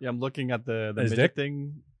 Yeah, I'm looking at the His midget dick?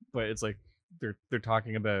 thing, but it's like they're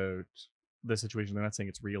talking about the situation. They're not saying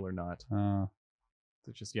it's real or not.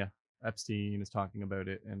 It's just Epstein is talking about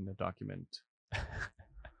it in a document,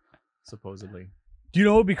 supposedly. Do you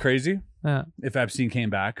know what would be crazy Yeah. if Epstein came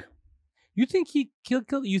back? You think he killed?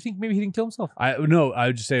 You think maybe he didn't kill himself? I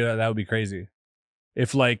would just say that would be crazy.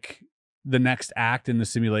 If like the next act in the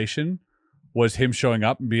simulation was him showing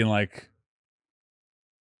up and being like,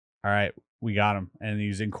 "All right, we got him," and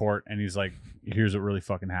he's in court and he's like, "Here's what really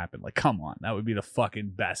fucking happened." Like, come on, that would be the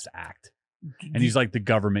fucking best act. And he's like, "The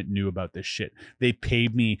government knew about this shit. They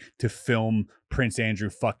paid me to film Prince Andrew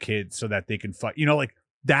fuck kids so that they can fuck." You know, like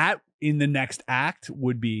that in the next act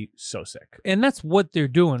would be so sick. And that's what they're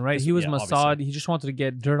doing, right? He was Yeah, Mossad. obviously. He just wanted to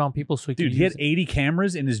get dirt on people so he Dude, could he had use 80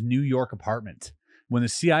 cameras in his New York apartment. When the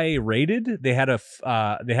CIA raided, they had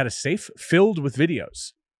a safe filled with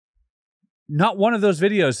videos. Not one of those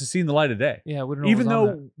videos has seen the light of day. Yeah, we don't know Even what was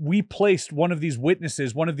on though we placed one of these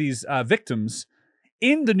witnesses, one of these victims,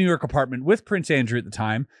 in the New York apartment with Prince Andrew at the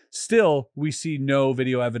time, still we see no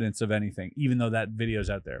video evidence of anything, even though that video's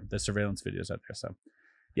out there, the surveillance video's out there. So,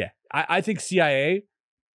 yeah, I think CIA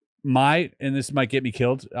might, and this might get me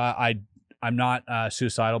killed. I'm not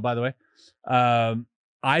suicidal, by the way.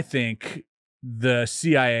 I think the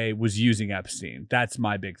CIA was using Epstein. That's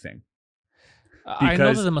my big thing. I know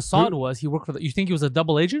that Because the Mossad was. He worked for you think he was a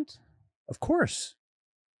double agent? Of course.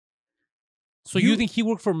 So you think he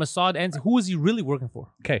worked for Mossad and who was he really working for?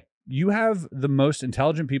 Okay, you have the most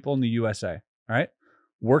intelligent people in the USA, all right?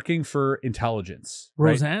 Working for intelligence.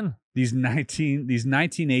 Right? Roseanne. These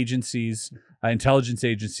 19 agencies, intelligence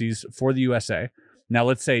agencies for the USA. Now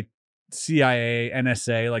let's say CIA,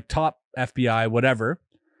 NSA, like top FBI, whatever.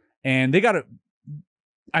 And they got to,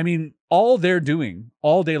 I mean, all they're doing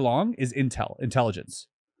all day long is intelligence.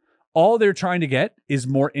 All they're trying to get is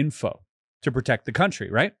more info to protect the country,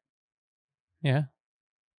 right? Yeah.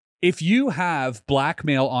 If you have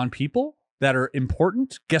blackmail on people that are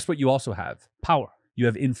important, guess what you also have? Power. You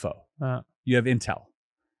have info. You have intel.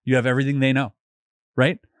 You have everything they know,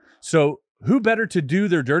 right? So who better to do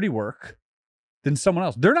their dirty work than someone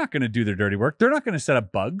else? They're not going to do their dirty work. They're not going to set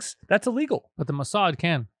up bugs. That's illegal. But the Mossad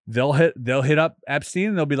can. They'll hit up Epstein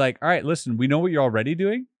and they'll be like, "All right, listen, we know what you're already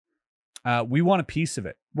doing. We want a piece of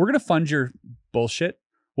it. We're going to fund your bullshit.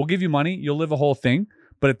 We'll give you money. You'll live a whole thing.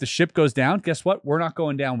 But if the ship goes down, guess what? We're not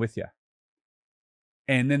going down with you."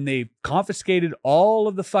 And then they confiscated all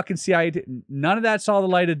of the fucking CIA. None of that saw the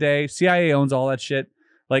light of day. CIA owns all that shit.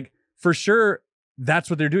 Like, for sure, that's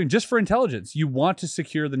what they're doing. Just for intelligence. You want to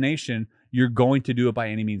secure the nation. You're going to do it by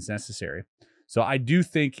any means necessary. So I do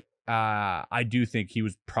think he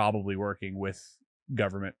was probably working with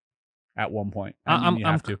government at one point. I mean, you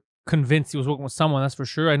have to. Convinced he was working with someone, that's for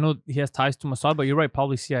sure. I know he has ties to Mossad, but you're right,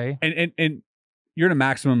 probably CIA. And you're in a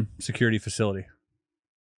maximum security facility.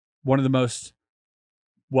 One of the most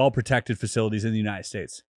well-protected facilities in the United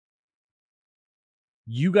States.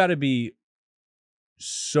 You got to be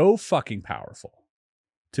so fucking powerful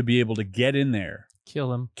to be able to get in there,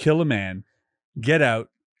 Kill him. kill a man, get out,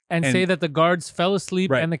 And say that the guards fell asleep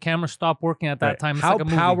Right. and the camera stopped working at that right. time. It's How like a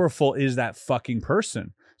movie. powerful is that fucking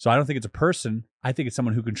person? So I don't think it's a person. I think it's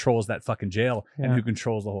someone who controls that fucking jail and Yeah. who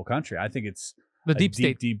controls the whole country. I think it's The a deep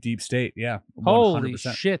state. deep state. Yeah. Holy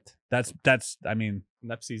 100%. shit. That's, I mean,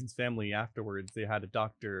 And Epstein's family afterwards, they had a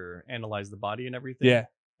doctor analyze the body and everything. yeah.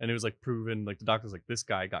 And it was like proven, like the doctor's like, this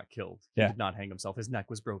guy got killed. He Yeah. did not hang himself. His neck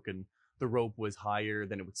was broken. The rope was higher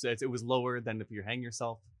than it was lower than if you hang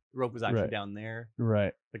yourself. The rope was actually Right. down there.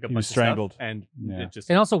 Right. Like a He bunch was of strangled. Stuff, and Yeah. it just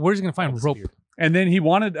And also, where's he going to all find rope? disappeared. And then he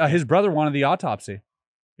wanted, his brother wanted the autopsy.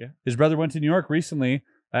 Yeah. His brother went to New York recently,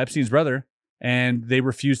 Epstein's brother, and they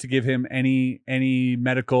refused to give him any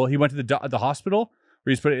medical. He went to the hospital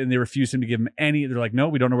where he's put it, and they refused him to give him any. They're like, no,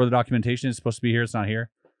 we don't know where the documentation is. It's supposed to be here. It's not here.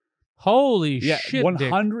 Holy Yeah, shit,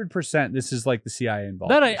 Dick. 100%. This is like the CIA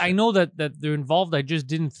involved. That in this I shit. know that they're involved. I just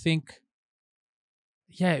didn't think.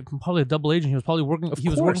 Yeah, probably a double agent. He was probably working. He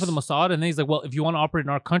was working for the Mossad, and then he's like, "Well, if you want to operate in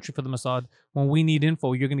our country for the Mossad, when we need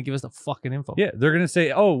info, you're going to give us the fucking info." Yeah, they're gonna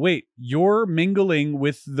say, "Oh, wait, you're mingling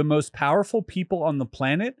with the most powerful people on the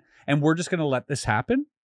planet, and we're just gonna let this happen?"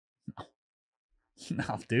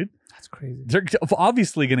 No, dude. That's crazy. They're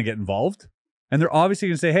obviously gonna get involved, and they're obviously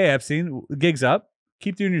gonna say, "Hey, Epstein, the gig's up.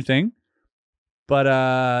 Keep doing your thing." But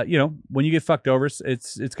when you get fucked over,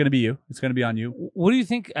 it's gonna be you. It's gonna be on you. What do you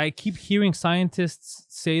think? I keep hearing scientists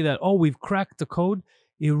say that, "Oh, we've cracked the code."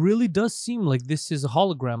 It really does seem like this is a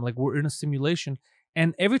hologram, like we're in a simulation.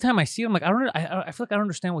 And every time I see it, I'm like, I feel like I don't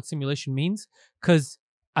understand what simulation means because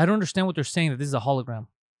I don't understand what they're saying that this is a hologram.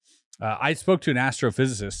 I spoke to an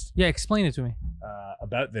astrophysicist Yeah, explain it to me.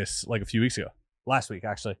 about this like a few weeks ago, last week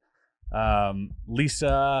actually.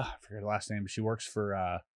 Lisa, I forget her last name, but she works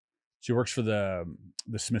for the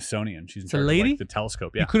Smithsonian. She's in It's a charge of, lady? like, the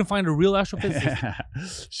telescope. Yeah, You couldn't find a real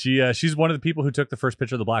astrophysicist. she's one of the people who took the first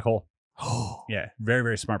picture of the black hole. Yeah, very,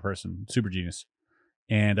 very smart person, super genius.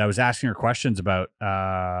 And I was asking her questions about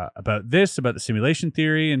this, about the simulation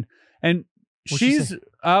theory, and What'd she she's say?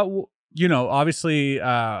 obviously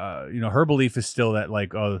her belief is still that,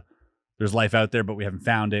 like, oh, there's life out there, but we haven't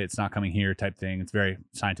found it. It's not coming here, type thing. It's very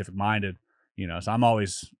scientific minded, so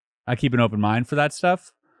I keep an open mind for that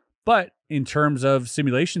stuff. But in terms of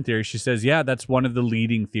simulation theory, she says, yeah, that's one of the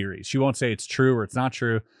leading theories. She won't say it's true or it's not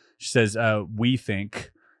true. She says, we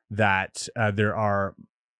think that there are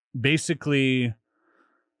basically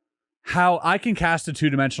how I can cast a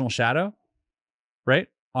two-dimensional shadow, right,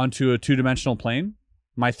 onto a two-dimensional plane.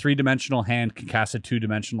 My three-dimensional hand can cast a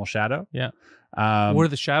two-dimensional shadow. Yeah. We're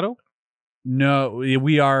the shadow? No,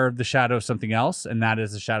 we are the shadow of something else, and that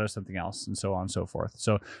is the shadow of something else, and so on and so forth.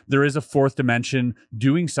 So there is a fourth dimension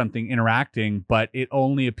doing something, interacting, but it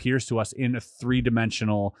only appears to us in a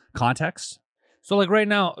three-dimensional context. So like right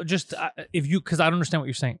now, just because I don't understand what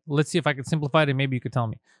you're saying. Let's see if I can simplify it and maybe you could tell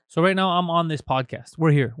me. So right now I'm on this podcast. We're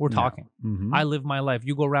here. We're talking. Mm-hmm. I live my life.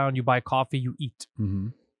 You go around, you buy coffee, you eat. Mm-hmm.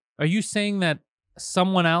 Are you saying that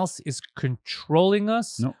someone else is controlling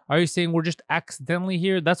us? No. Are you saying we're just accidentally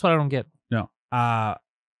here? That's what I don't get. No.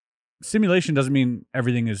 Simulation doesn't mean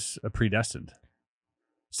everything is predestined.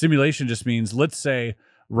 Simulation just means, let's say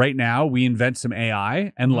right now we invent some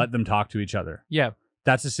AI and let them talk to each other. Yeah.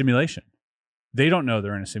 That's a simulation. They don't know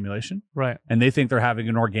they're in a simulation, Right. and they think they're having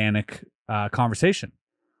an organic conversation.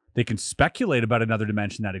 They can speculate about another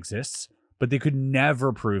dimension that exists, but they could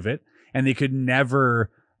never prove it, and they could never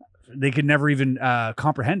even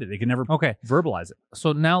comprehend it. They could never verbalize it.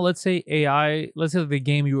 So now let's say AI, let's say the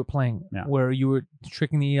game you were playing where you were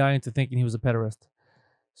tricking the AI into thinking he was a pederast.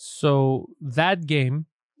 So that game,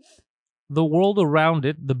 the world around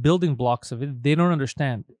it, the building blocks of it, they don't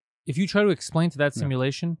understand. If you try to explain to that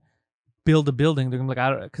simulation, build a building, they're gonna be like,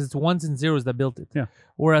 I don't, because it's ones and zeros that built it. Yeah.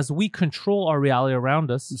 Whereas we control our reality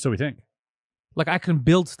around us. So we think. Like I can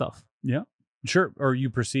build stuff. Yeah. Sure. Or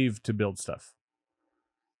you perceive to build stuff.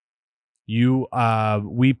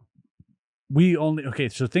 We only, okay,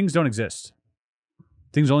 so things don't exist.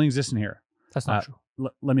 Things only exist in here. That's not true.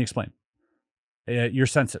 Let me explain. Your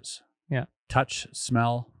senses. Yeah. Touch,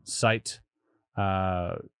 smell, sight.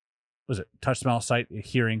 Touch, smell, sight,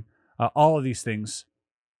 hearing? All of these things,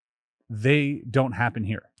 they don't happen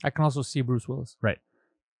here. I can also see Bruce Willis. Right.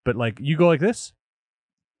 But like you go like this,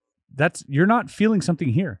 you're not feeling something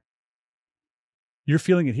here. You're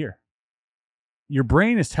feeling it here. Your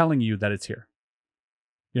brain is telling you that it's here.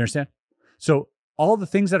 You understand? So all the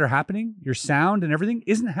things that are happening, your sound and everything,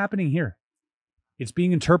 isn't happening here. It's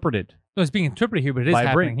being interpreted. No, it's being interpreted here, but it is by a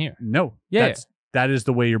happening brain. here. No. Yeah. That is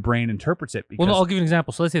the way your brain interprets it. Well, no, I'll give you an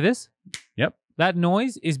example. So let's say this. Yep. That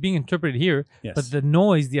noise is being interpreted here, Yes. but the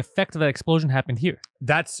noise, the effect of that explosion happened here.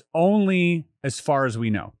 That's only as far as we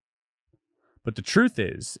know. But the truth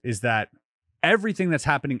is that everything that's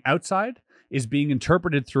happening outside is being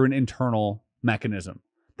interpreted through an internal mechanism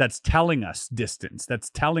that's telling us distance, that's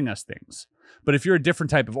telling us things. But if you're a different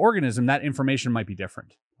type of organism, that information might be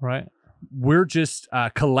different. Right. We're just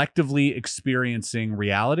collectively experiencing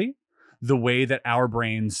reality the way that our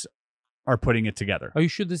brains are putting it together. Are you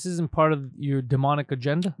sure this isn't part of your demonic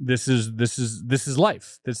agenda? This is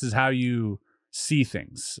life. This is how you see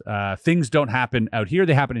things. Things don't happen out here;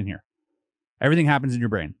 they happen in here. Everything happens in your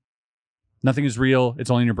brain. Nothing is real;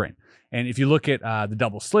 it's only in your brain. And if you look at the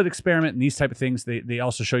double slit experiment and these type of things, they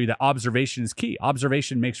also show you that observation is key.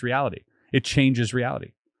 Observation makes reality. It changes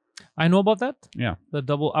reality. I know about that. Yeah. The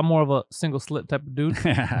double. I'm more of a single slit type of dude.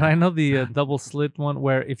 But I know the double slit one,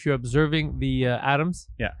 where if you're observing the atoms,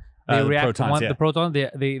 Yeah. they The react protons, yeah. the proton.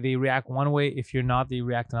 They react one way. If you're not, they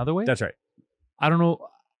react another way. That's right. I don't know.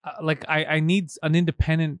 Like I need an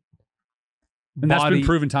independent And that's body been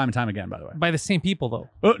proven time and time again, by the way. by the same people though.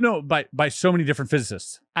 Oh, no, by so many different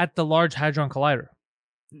physicists. At the Large Hadron Collider.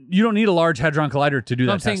 You don't need a Large Hadron Collider to do No,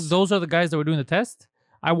 that I'm saying test. those are the guys that were doing the test.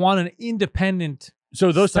 I want an independent.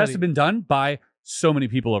 So those study. tests have been done by so many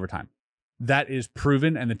people over time. That is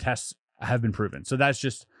proven, and the tests have been proven. So that's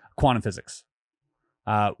just quantum physics.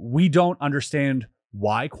 We don't understand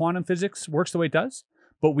why quantum physics works the way it does,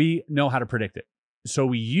 but we know how to predict it. So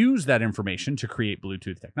we use that information to create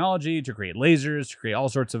Bluetooth technology, to create lasers, to create all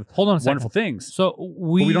sorts of Hold on a second. wonderful things. So But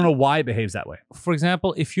we don't know why it behaves that way. For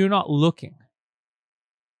example, if you're not looking,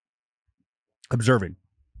 Observing.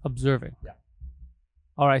 observing.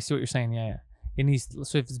 All right, I see what you're saying. Yeah. It needs.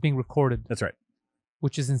 So if it's being recorded, That's right.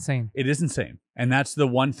 which is insane. It is insane. And that's the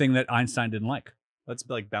one thing that Einstein didn't like. That's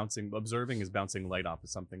like observing is bouncing light off of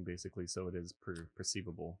something, basically, so it is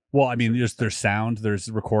perceivable. Well, I mean, there's sound, there's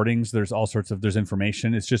recordings, there's all sorts of, there's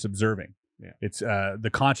information. It's just observing. Yeah. It's the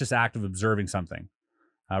conscious act of observing something,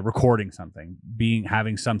 recording something,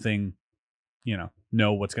 having something,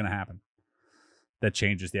 know what's going to happen. That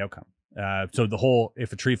changes the outcome. So the whole,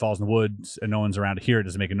 if a tree falls in the woods and no one's around to hear it,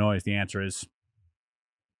 does it make a noise? The answer is,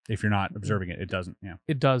 if you're not observing it, it doesn't. Yeah.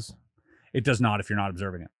 It does. It does not if you're not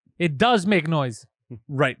observing it. It does make noise.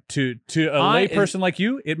 Right. To a lay person like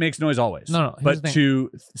you, it makes noise always. No, here's the But thing.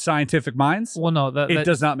 to scientific minds, Well, no, it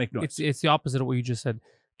does not make noise. It's the opposite of what you just said.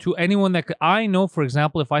 To anyone that I know, for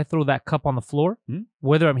example, if I throw that cup on the floor,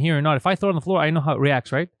 whether I'm here or not, if I throw it on the floor, I know how it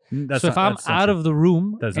reacts, right? So if I'm out of the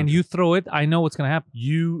room and you throw it, I know what's going to happen.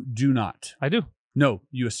 You do not. I do. No,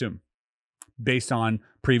 you assume. Based on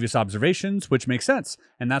previous observations, which makes sense.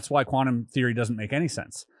 And that's why quantum theory doesn't make any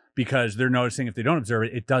sense. Because they're noticing if they don't observe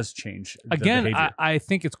it, it does change the Again, behavior. I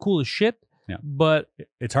think it's cool as shit, Yeah. but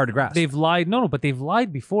It's hard to grasp. they've lied. No, but they've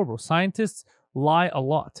lied before, bro. Scientists lie a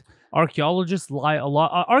lot. Archaeologists lie a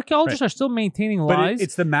lot. Archaeologists are still maintaining but lies.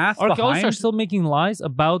 it's the math Archaeologists behind. are still making lies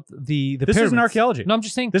about the This pyramids. isn't archaeology. No, I'm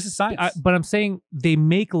just saying. This is science. But I'm saying they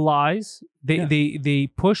make lies. Yeah. They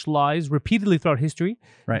push lies repeatedly throughout history,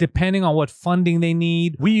 Right. depending on what funding they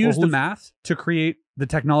need. We use the who's- math to create the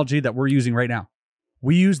technology that we're using right now.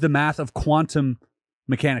 We use the math of quantum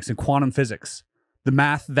mechanics and quantum physics. The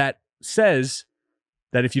math that says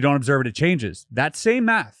that if you don't observe it, it changes. That same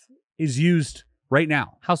math is used right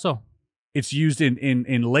now. How so? It's used in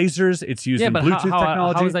lasers. It's used in but Bluetooth how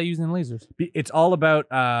technology. is that used in lasers? It's all about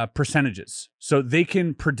percentages. So they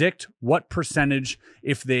can predict what percentage,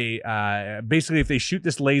 if they basically if they shoot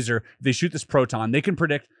this laser, if they shoot this proton, they can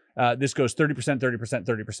predict this goes 30%, 30%,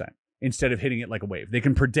 30% instead of hitting it like a wave. They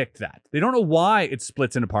can predict that. They don't know why it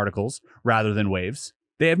splits into particles rather than waves.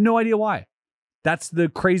 They have no idea why. That's the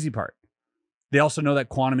crazy part. They also know that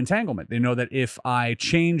quantum entanglement. They know that if I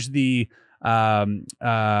change the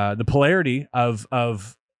polarity of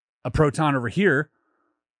a proton over here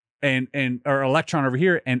and or electron over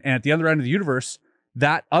here and at the other end of the universe,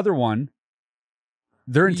 that other one,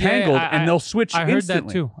 they're entangled and they'll switch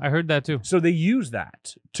instantly. I heard that too. So they use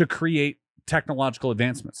that to create technological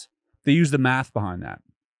advancements. They use the math behind that.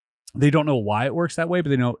 They don't know why it works that way, but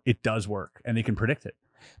they know it does work and they can predict it.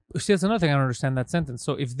 See, that's another thing I don't understand that sentence.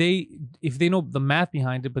 So if they know the math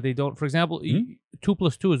behind it, but they don't, for example, 2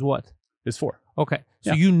 + 2 is what? It's 4. Okay.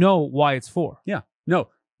 So Yeah. you know why it's 4. Yeah. No,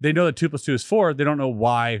 they know that 2 + 2 is 4. They don't know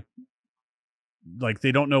why. Like,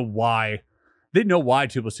 they don't know why. They know why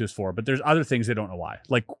 2 + 2 is 4, but there's other things they don't know why,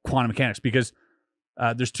 like quantum mechanics, because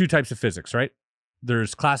there's two types of physics, right?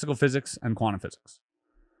 There's classical physics and quantum physics.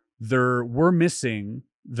 We're missing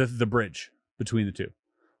the bridge between the two.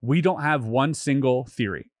 We don't have one single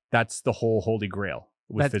theory. That's the whole holy grail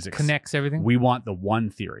with That physics. connects everything. We want the one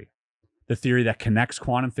theory, the theory that connects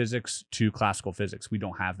quantum physics to classical physics. We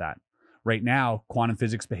don't have that. Right now, quantum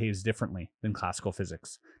physics behaves differently than classical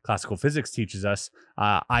physics. Classical physics teaches us,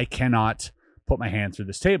 I cannot put my hand through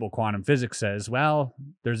this table. Quantum physics says, well,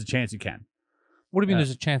 there's a chance you can. What do you mean there's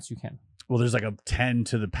a chance you can? well, there's like a 10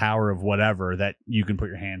 to the power of whatever that you can put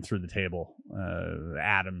your hand through the table.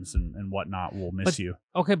 Atoms and whatnot will miss you.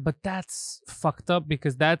 Okay, but that's fucked up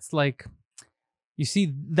because that's like, you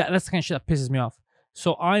see, that's the kind of shit that pisses me off.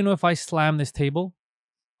 So I know if I slam this table,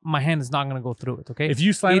 my hand is not going to go through it, okay? If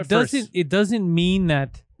you slam it first. It doesn't mean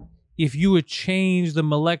that if you would change the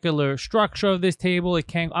molecular structure of this table, it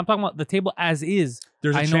can't. I'm talking about the table as is.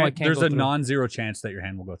 There's I know I can't there's go a through. non-zero chance that your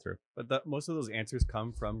hand will go through. But most of those answers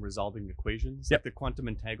come from resolving equations. Yep. Like the quantum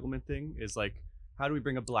entanglement thing is like, how do we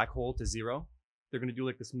bring a black hole to zero? They're going to do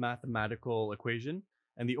like this mathematical equation.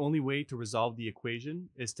 And the only way to resolve the equation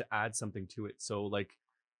is to add something to it. So like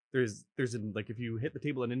like if you hit the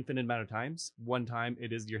table an infinite amount of times, one time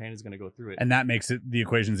your hand is going to go through it. And that makes it the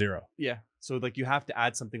equation zero. Yeah. So like you have to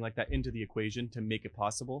add something like that into the equation to make it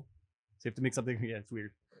possible. So you have to make something. Yeah, it's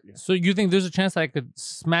weird. Yeah. So you think there's a chance I could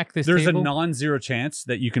smack this There's table? a non-zero chance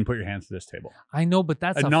that you can put your hand through this table. I know, but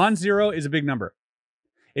that's A non-zero is a big number.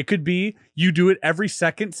 It could be you do it every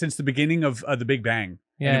second since the beginning of the Big Bang,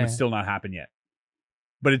 and it would still not happen yet.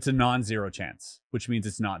 But it's a non-zero chance, which means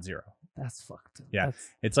it's not zero. That's fucked. Yeah,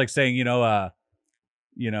 it's like saying, fucking,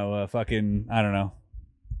 I don't know,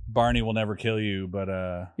 Barney will never kill you, but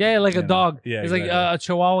yeah, like a dog. Yeah, it's exactly. like a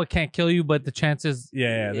Chihuahua can't kill you, but the chances.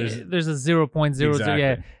 Yeah, there's a 0.00. Exactly.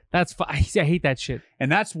 Yeah, that's I hate that shit.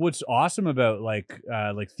 And that's what's awesome about like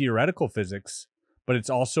theoretical physics, but it's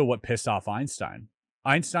also what pissed off Einstein.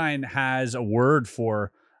 Einstein has a word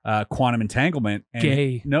for quantum entanglement. And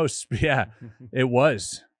Gay. It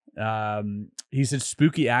was. He said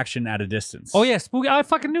spooky action at a distance. Oh yeah, spooky. I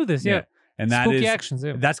fucking knew this. Yeah, and that spooky is actions.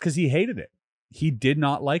 Yeah. That's because he hated it. He did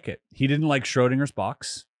not like it. He didn't like Schrodinger's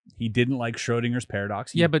box. He didn't like Schrodinger's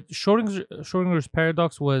paradox. Yeah, but Schrodinger's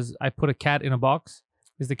paradox was I put a cat in a box.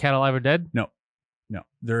 Is the cat alive or dead? No.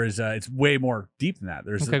 There is. It's way more deep than that.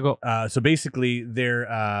 There's okay, go. So basically, there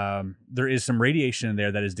is some radiation in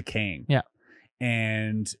there that is decaying. Yeah.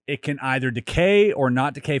 And it can either decay or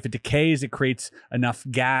not decay. If it decays, it creates enough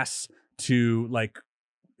gas to like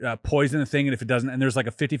poison the thing. And if it doesn't, and there's like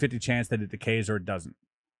a 50-50 chance that it decays or it doesn't.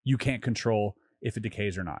 You can't control if it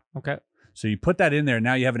decays or not. Okay. So you put that in there.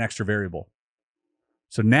 Now you have an extra variable.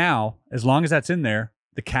 So now, as long as that's in there,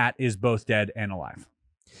 the cat is both dead and alive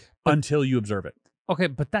until you observe it. Okay,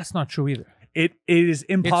 but that's not true either. It is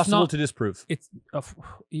impossible to disprove. It's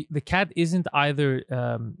the cat isn't either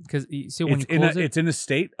because see when it's in a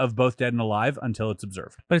state of both dead and alive until it's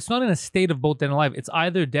observed. But it's not in a state of both dead and alive. It's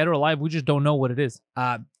either dead or alive. We just don't know what it is.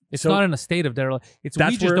 It's not in a state of dead or alive. We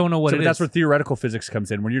just don't know what it is. That's where theoretical physics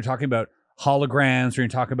comes in. When you're talking about holograms, or you're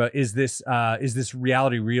talking about is this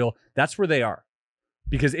reality real? That's where they are.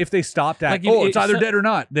 Because if they stopped at it's either dead or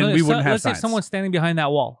not, then we wouldn't have science. Let's say someone's standing behind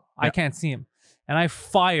that wall. Yeah. I can't see him, and I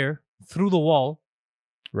fire through the wall.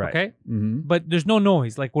 Right. Okay. Mm-hmm. But there's no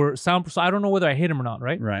noise. Like we're sound. So I don't know whether I hit him or not.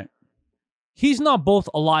 Right. Right. He's not both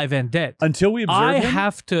alive and dead until we observe him. I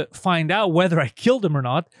have to find out whether I killed him or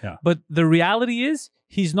not. Yeah. But the reality is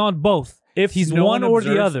he's not both. If he's one or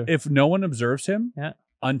the other. If no one observes him, yeah.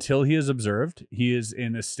 Until he is observed, he is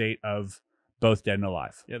in a state of both dead and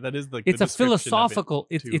alive. Yeah, that is like it's a philosophical.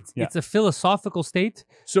 It's a philosophical state.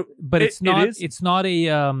 So, but it's not. It's not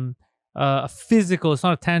a physical. It's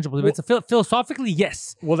not a tangible. Well, it's a philosophically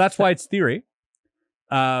yes. Well, that's why it's theory.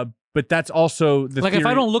 But that's also the like theory. If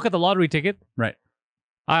I don't look at the lottery ticket, right?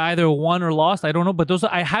 I either won or lost. I don't know. But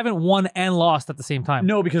I haven't won and lost at the same time.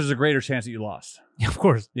 No, because there's a greater chance that you lost. Yeah, of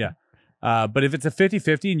course. Yeah. But if it's a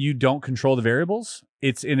 50-50 and you don't control the variables,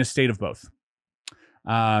 it's in a state of both.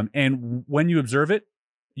 And when you observe it,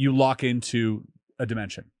 you lock into a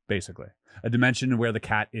dimension, basically. A dimension where the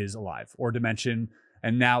cat is alive, or a dimension.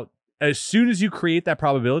 And now, as soon as you create that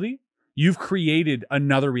probability, you've created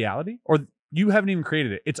another reality, or you haven't even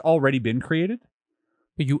created it. It's already been created.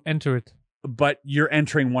 But you enter it. But you're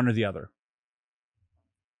entering one or the other.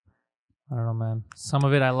 I don't know, man. Some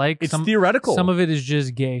of it I like. It's theoretical. Some of it is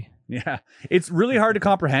just gay. Yeah. It's really hard to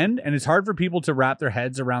comprehend, and it's hard for people to wrap their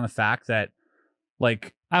heads around the fact that,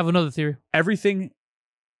 like, I have another theory. Everything,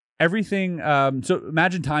 so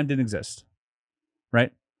imagine time didn't exist,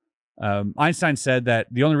 right? Einstein said that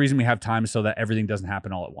the only reason we have time is so that everything doesn't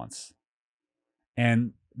happen all at once.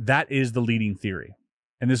 And that is the leading theory.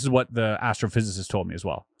 And this is what the astrophysicist told me as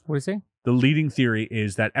well. What do you say? The leading theory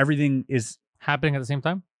is that everything is happening at the same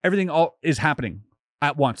time? Everything all is happening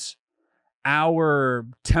at once. Our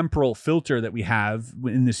temporal filter that we have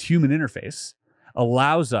in this human interface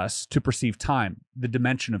allows us to perceive time, the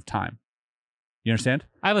dimension of time. You understand?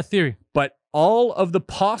 I have a theory. But all of the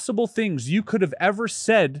possible things you could have ever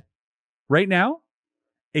said right now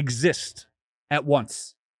exist at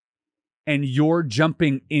once. And you're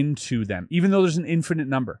jumping into them, even though there's an infinite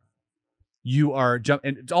number. you are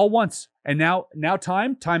and it's all once. And now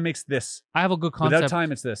time makes this. I have a good concept Without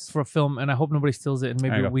time, it's this. for a film, and I hope nobody steals it, and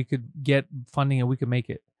There maybe you go. we could get funding and we could make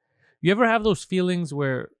it. You ever have those feelings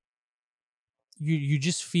where you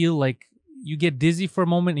just feel like you get dizzy for a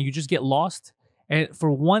moment and you just get lost, and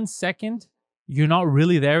for 1 second you're not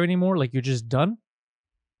really there anymore, like you're just done?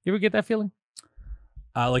 You ever get that feeling?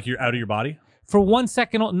 Like you're out of your body. For 1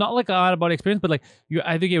 second, not like an out-of-body experience, but like you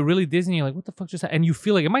either get really dizzy and you're like, what the fuck just happened? And you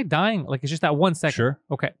feel like, am I dying? Like it's just that 1 second. Sure.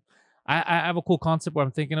 Okay. I have a cool concept where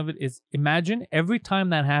I'm thinking of it is, imagine every time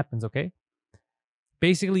that happens, okay?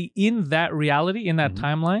 Basically in that reality, in that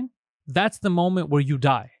timeline, that's the moment where you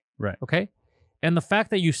die. Right. Okay? And the fact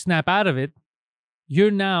that you snap out of it, you're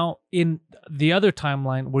now in the other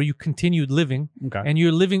timeline where you continued living. Okay. And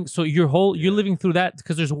you're living, so you're living through that,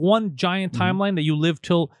 because there's one giant timeline that you live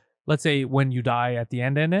till, let's say, when you die at the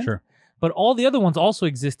end. Sure. But all the other ones also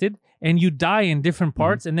existed, and you die in different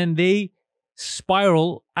parts, and then they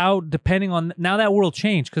spiral out depending on, now that world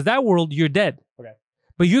changed, because that world, you're dead. Okay.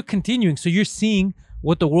 But you're continuing, so you're seeing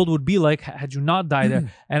what the world would be like had you not died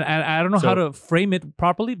there. And I don't know how to frame it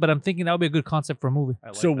properly, but I'm thinking that would be a good concept for a movie.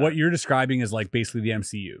 So what you're describing is like basically the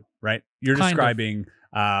MCU, right? You're Kind of. describing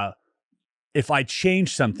if I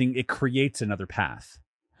change something, it creates another path.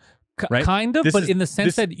 Right? Kind of, This but is- in the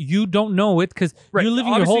sense this- that you don't know it, because Right. you're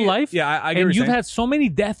living your whole Obviously, life. Yeah, I get what and you're you've saying. had so many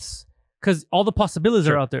deaths because all the possibilities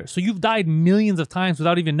are out there. So you've died millions of times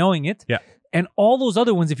without even knowing it. Yeah. And all those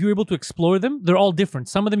other ones, if you were able to explore them, they're all different.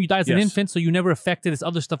 Some of them you died as an Yes. infant, so you never affected this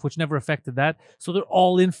other stuff, which never affected that. So they're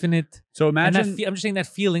all infinite. So And imagine, I'm just saying that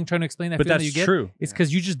feeling, trying to explain that but feeling that's that you get. true. It's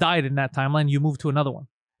because you just died in that timeline. You moved to another one.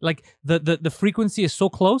 Like the frequency is so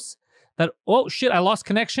close that, oh shit, I lost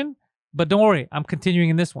connection. But don't worry, I'm continuing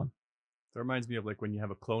in this one. That reminds me of like when you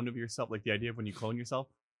have a clone of yourself, like the idea of when you clone yourself.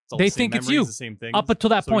 It's all They the same think it's memories, you, the same thing. up until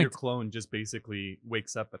that so your point. clone just basically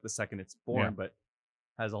wakes up at the second it's born, Yeah. but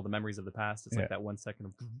has all the memories of the past. It's Yeah. like that 1 second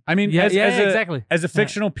of. I mean, Yeah, as exactly. a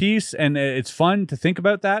fictional piece, and it's fun to think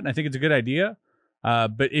about that, and I think it's a good idea.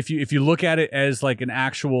 But if you look at it as like an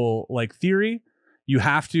actual like theory, you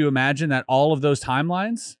have to imagine that all of those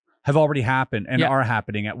timelines have already happened and Yeah. are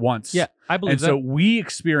happening at once. Yeah, I believe And that. so we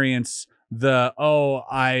experience the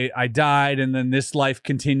I died and then this life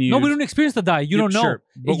continues. No, we don't experience the die. You Yeah, don't know. sure,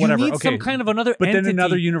 but You whatever, need some okay. kind of another But entity. then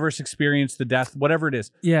another universe experienced the death, whatever it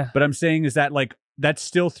is. Yeah. But I'm saying is that like that's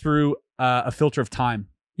still through a filter of time.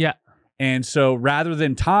 Yeah. And so rather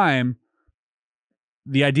than time,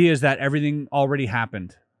 the idea is that everything already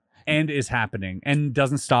happened and is happening and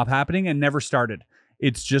doesn't stop happening and never started.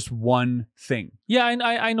 It's just one thing. Yeah,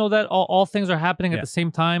 I know that all things are happening at Yeah. the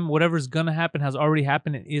same time. Whatever's gonna happen has already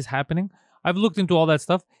happened and is happening. I've looked into all that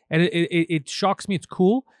stuff, and it shocks me. It's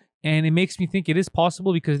cool, and it makes me think it is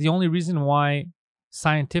possible, because the only reason why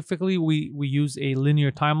scientifically we use a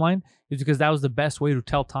linear timeline is because that was the best way to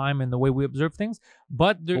tell time and the way we observe things.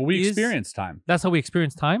 But there Well, we is- experience time. That's how we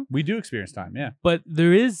experience time. We do experience time, yeah. But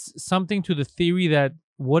there is something to the theory that,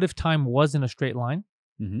 what if time was in a straight line?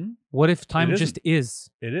 Mm-hmm. What if time isn't. just is?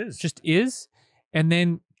 It is. Just is, and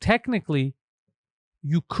then technically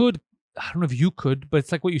you could, I don't know if you could, but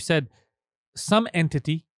it's like what you said, some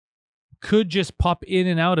entity could just pop in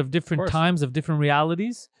and out of different course. times of different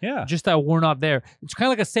realities, yeah. just that we're not there. It's kind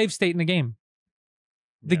of like a save state in the game.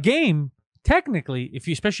 The Yeah. game, technically,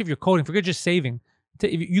 especially if you're coding, forget just saving,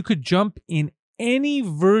 if you could jump in any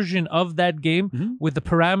version of that game Mhm. with the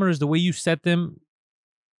parameters the way you set them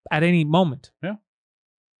at any moment. Yeah.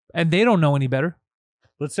 And they don't know any better.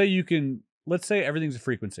 Let's say everything's a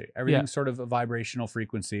frequency. Everything's sort of a vibrational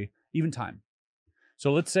frequency, even time.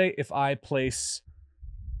 So let's say if I place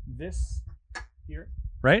this here,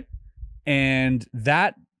 right? And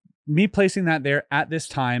that, me placing that there at this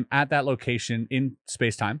time, at that location in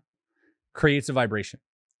space-time, creates a vibration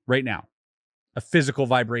right now. A physical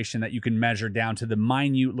vibration that you can measure down to the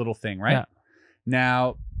minute little thing, right? Yeah.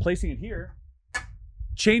 Now, placing it here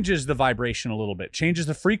changes the vibration a little bit, changes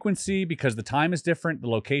the frequency because the time is different, the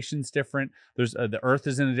location's different. There's the Earth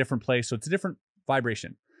is in a different place, so it's a different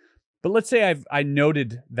vibration. But let's say I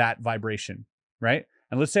noted that vibration, right?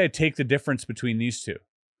 And let's say I take the difference between these two,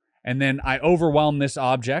 and then I overwhelm this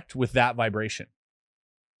object with that vibration.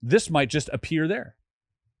 This might just appear there,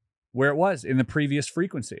 where it was in the previous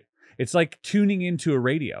frequency. It's like tuning into a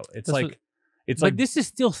radio. It's That's like what- it's But like this is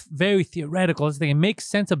still very theoretical. This thing, it makes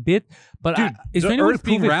sense a bit, but dude, is there the any way to Earth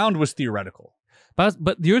being prove it? round was theoretical.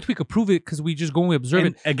 But the Earth, we could prove it because we just go and we observe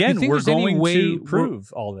And it. again, You think we're there's any going way to we're-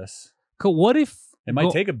 prove all this. What if It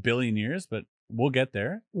might take 1 billion years, but we'll get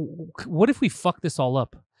there. What if we fuck this all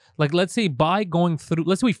up? Like, let's say by going through,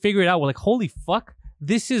 let's say we figure it out. We're like, holy fuck,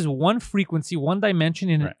 This is one frequency, one dimension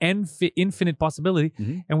in Right. an infinite possibility.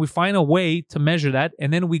 Mhm. And we find a way to measure that.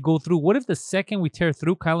 And then we go through, what if the second we tear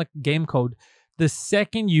through, kind of like game code, the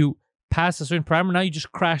second you pass a certain parameter, now you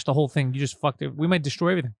just crash the whole thing. You just fucked it. We might destroy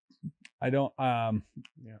everything. I don't.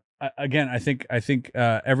 Again, I think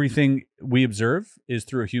everything we observe is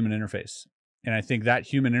through a human interface, and I think that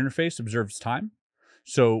human interface observes time.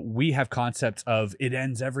 So we have concepts of it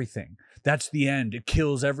ends everything. That's the end. It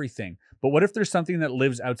kills everything. But what if there's something that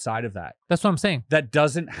lives outside of that? That's what I'm saying. That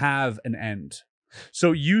doesn't have an end.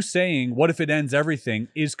 So you saying, what if it ends everything,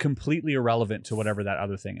 is completely irrelevant to whatever that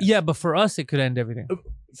other thing is. Yeah, but for us, it could end everything.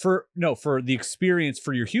 For the experience,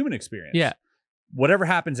 for your human experience. Yeah. Whatever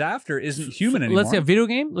happens after isn't human anymore. Let's say a video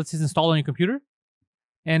game. Let's just install on your computer.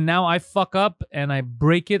 And now I fuck up and I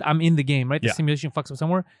break it. I'm in the game, right? The Yeah. simulation fucks up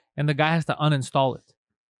somewhere. And the guy has to uninstall it.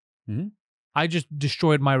 Mhm. I just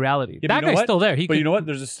destroyed my reality. Yeah, but That you know guy's what? still there. But you know what?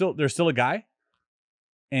 There's still a guy.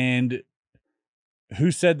 And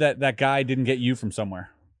who said that guy didn't get you from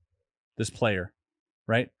somewhere? This player,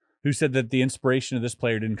 right? Who said that the inspiration of this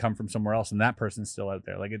player didn't come from somewhere else, and that person's still out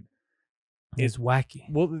there? Like It's wacky.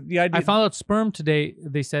 Well, the idea. I found out sperm today.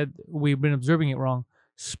 They said we've been observing it wrong.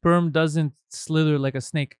 Sperm doesn't slither like a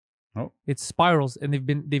snake. Oh. It spirals, and they've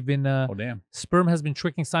been. Oh damn! Sperm has been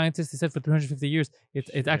tricking scientists. They said for 350 years,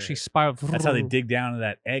 it actually spirals. That's how they dig down to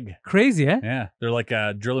that egg. Crazy, eh? Yeah, they're like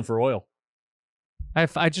drilling for oil.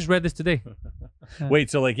 I just read this today. Wait,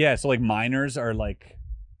 so like miners are like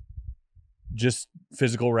just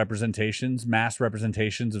physical representations, mass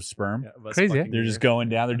representations of sperm. Yeah, of us Crazy, eh? fucking They're just here. going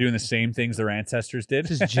down. They're doing the same things their ancestors did.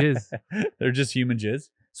 Just jizz. They're just human jizz.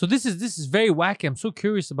 So this is very wacky. I'm so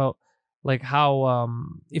curious about like how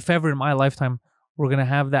if ever in my lifetime we're gonna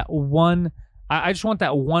have that one. I just want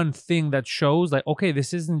that one thing that shows like, okay,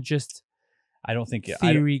 this isn't just I don't think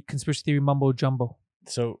theory, conspiracy theory, mumbo jumbo.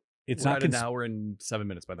 so. It's We're not at an hour and 7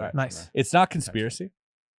 minutes by the way. Nice. It's not conspiracy.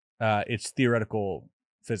 It's theoretical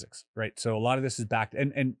physics, right? So a lot of this is backed,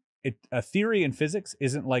 and a theory in physics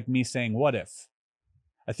isn't like me saying what if.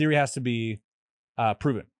 A theory has to be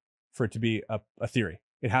proven for it to be a theory.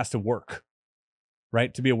 It has to work,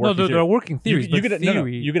 right? To be a working No, theory. there are working theories. You but could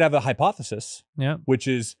theory, you could have a hypothesis, yeah. which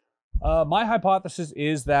is my hypothesis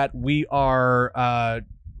is that we are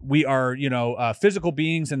physical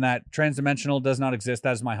beings and that transdimensional does not exist.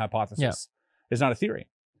 That is my hypothesis. Yeah. It's not a theory.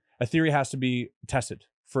 A theory has to be tested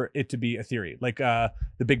for it to be a theory. Like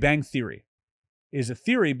the Big Bang theory is a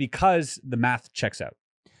theory because the math checks out.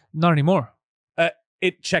 Not anymore.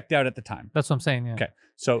 It checked out at the time. That's what I'm saying. Yeah. Okay.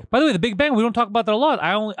 So By the way, the Big Bang, we don't talk about that a lot.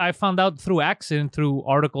 I found out through accident, through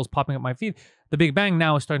articles popping up my feed. The Big Bang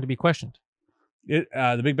now is starting to be questioned.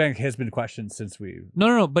 the Big Bang has been questioned since we.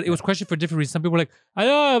 No. But it was questioned for different reasons. Some people were like,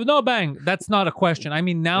 no bang. That's not a question. I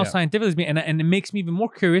mean, now Yeah. scientifically, and it makes me even more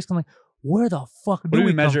curious. I'm like, where the fuck What do did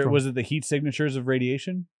we we measure? come from? Was it the heat signatures of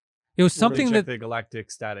radiation? It was Well, they something checked that the galactic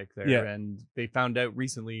static there, Yeah. and they found out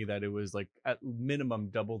recently that it was like at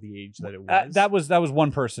minimum double the age that it was. That was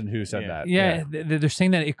one person who said Yeah. that. yeah, they're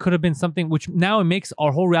saying that it could have been something which now it makes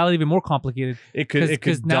our whole reality even more complicated. It could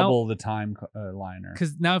 'cause now- double the time line. Or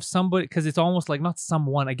Because now if somebody, because it's almost like not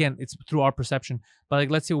someone, again, it's through our perception, but like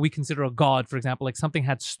let's say we consider a god, for example, like something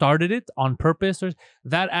had started it on purpose, or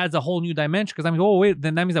that adds a whole new dimension. Because I mean, oh wait,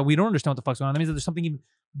 then that means that we don't understand what the fuck's going on. That means that there's something even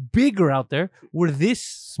bigger out there. We're this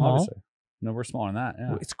small. Obviously. No, we're smaller than that.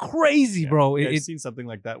 Yeah. It's crazy, bro. Yeah, I've It, seen something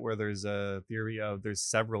like that where there's a theory of there's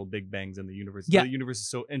several Big Bangs in the universe. Yeah. The universe is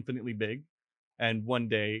so infinitely big, and one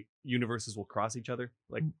day universes will cross each other.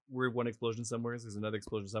 Like we're one explosion somewhere, there's another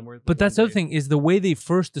explosion somewhere. but that's the other thing is the way they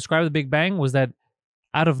first described the Big Bang was that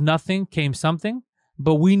out of nothing came something.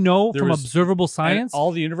 But we know There from was- observable And science.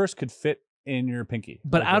 all the universe could fit in your pinky.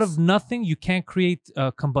 But like out this. of nothing, you can't create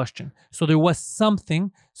combustion. So there was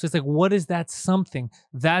something. So it's like, what is that something?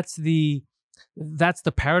 That's the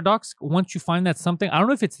paradox. Once you find that something, I don't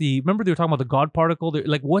know if it's remember they were talking about the God particle.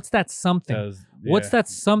 Like, what's that something? What's that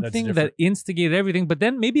something that different. instigated everything? But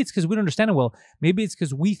then maybe it's because we don't understand it well. Maybe it's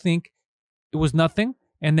because we think it was nothing,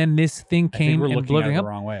 and then this thing I think came we're and looking blew at it everything the up.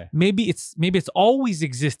 wrong way. Maybe it's always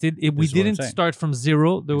existed. We This is what I'm didn't saying. start from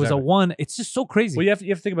zero. There was a Exactly. one. It's just so crazy. Well, you have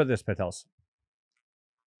to think about this, Pantelis.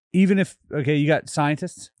 Even if you got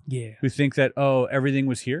scientists Yeah, who think that everything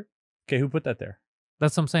was here. Okay, who put that there?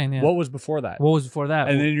 that's what I'm saying. Yeah. What was before that? What was before that?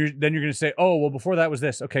 And then you're going to say, oh, well, before that was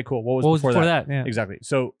this. Okay, cool. What was before that? that? Yeah. Exactly.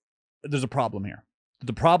 So there's a problem here.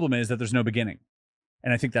 The problem is that there's no beginning.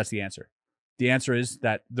 And I think that's the answer. The answer is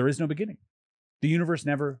that there is no beginning. The universe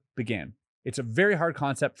never began. It's a very hard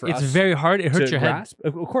concept for us It's very hard. It hurts to your head. grasp.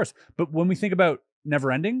 Of course. But when we think about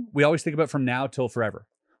never ending, we always think about from now till forever.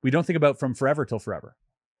 We don't think about from forever till forever.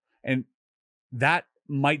 And that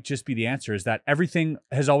might just be the answer, is that everything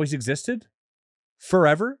has always existed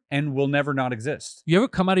forever and will never not exist. You ever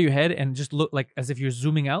come out of your head and just look like as if you're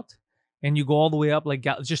zooming out and you go all the way up, like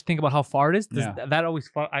just think about how far it is? That always,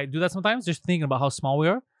 I do that sometimes, just thinking about how small we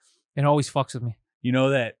are, and it always fucks with me. You know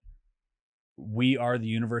that we are the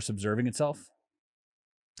universe observing itself?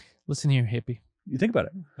 Listen here, hippie. You think about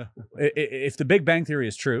it. If the Big Bang Theory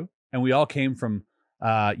is true, and we all came from,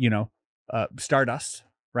 stardust,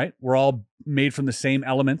 right? We're all made from the same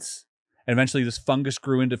elements. And eventually this fungus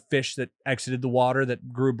grew into fish that exited the water,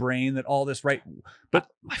 that grew a brain, that all this, right? But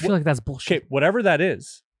I feel like that's bullshit. Okay, whatever that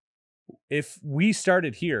is, if we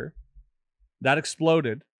started here, that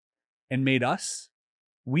exploded and made us,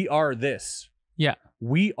 we are this. Yeah.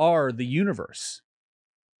 We are the universe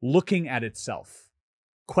looking at itself,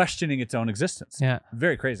 questioning its own existence. Yeah.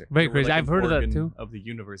 Very crazy. Very We're crazy. like I've an heard of that organ too. Of the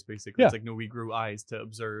universe, basically. Yeah. It's like, no, we grew eyes to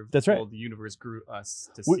observe. That's right. Well, the universe grew us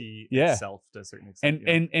to We- see yeah. itself to a certain extent.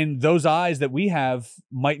 And those eyes that we have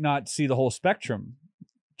might not see the whole spectrum,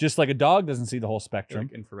 just like a dog doesn't see the whole spectrum,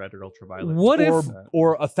 like infrared or ultraviolet. What if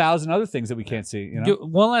or 1,000 other things that we can't see. You know,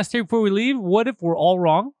 one last take before we leave? What if we're all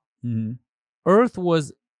wrong? mm-hmm. Earth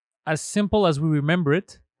was as simple as we remember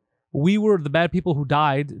it. We were the bad people who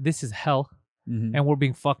died. This is hell, Mm-hmm. and we're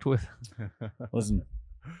being fucked with. Listen,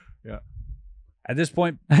 Yeah. At this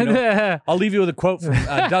point, you know, I'll leave you with a quote from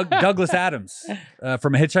Douglas Adams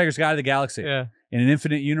from A Hitchhiker's Guide to the Galaxy. Yeah. In an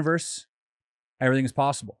infinite universe, everything is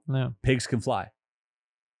possible. No. Pigs can fly.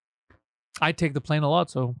 I take the plane a lot,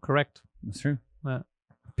 so correct. That's true.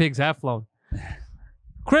 Pigs have flown.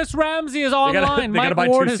 Chris Ramsay is online. they gotta Mike buy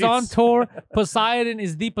Ward 2 is on seats. tour. Poseidon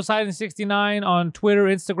is the Poseidon69 on Twitter,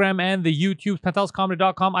 Instagram, and the YouTube.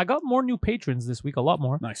 PantelisComedy.com. I got more new patrons this week, a lot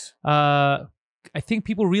more. Nice. I think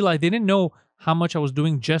people realized they didn't know how much I was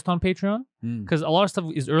doing just on Patreon, Mm. because a lot of stuff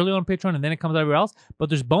is early on Patreon and then it comes out everywhere else. But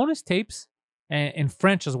there's bonus tapes in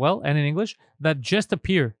French as well and in English that just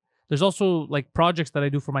appear. There's also like projects that I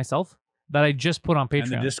do for myself that I just put on Patreon.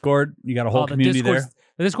 And the Discord, you got a whole The community there.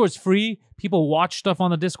 The Discord's free. People watch stuff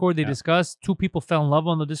on the Discord. They discuss. 2 people fell in love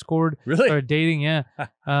on the Discord. Really? Started dating. Yeah.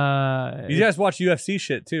 You guys watch UFC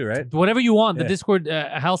shit too, right? Whatever you want. The Yeah. Discord,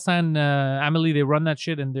 Halsan, Amelie, they run that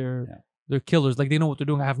shit and they're killers. Like they know what they're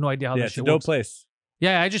doing. I have no idea how Yeah, that it's a shit dope works. place.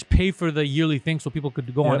 Yeah, I just pay for the yearly thing so people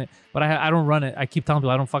could go on Yep. it. But I don't run it. I keep telling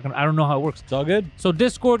people I don't know how it works. It's all good. So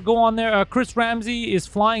Discord, go on there. Chris Ramsay is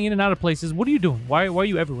flying in and out of places. What are you doing? Why are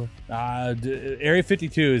you everywhere? Area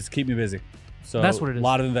 52 is keep me busy. So That's what it is. A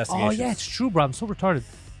lot of investigations. Oh yeah, it's true, bro. I'm so retarded.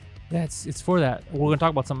 Yeah, it's for that. We're gonna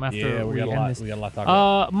talk about something after Yeah, we got a end lot. this. We got a lot to talk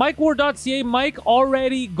about. MikeWard.ca. Mike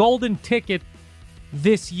already golden ticket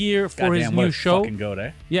this year for his Goddamn, what new a show. Fucking goat,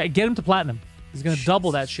 eh? Yeah, get him to platinum. He's gonna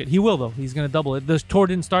double that shit. He will though. He's gonna double it. This tour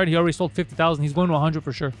didn't start. He already sold 50,000. He's going to 100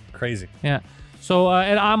 for sure. Crazy. Yeah. So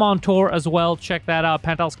and I'm on tour as well. Check that out.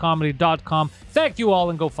 PantelisComedy.com. Thank you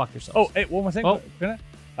all and go fuck yourselves. Oh, hey, one more thing. Oh.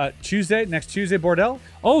 Next Tuesday, Bordel.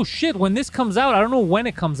 Oh shit! When this comes out, I don't know when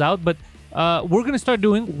it comes out, but we're gonna start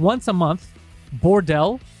doing once a month,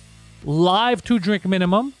 Bordel, live 2 drink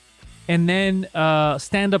minimum, and then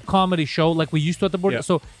stand-up comedy show like we used to at the Bordel. Yeah.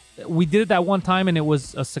 So we did it that one time and it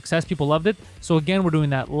was a success. People loved it. So again, we're doing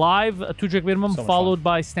that live 2 drink minimum So much followed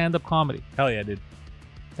by stand-up comedy. Hell yeah, dude.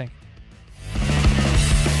 Thank you.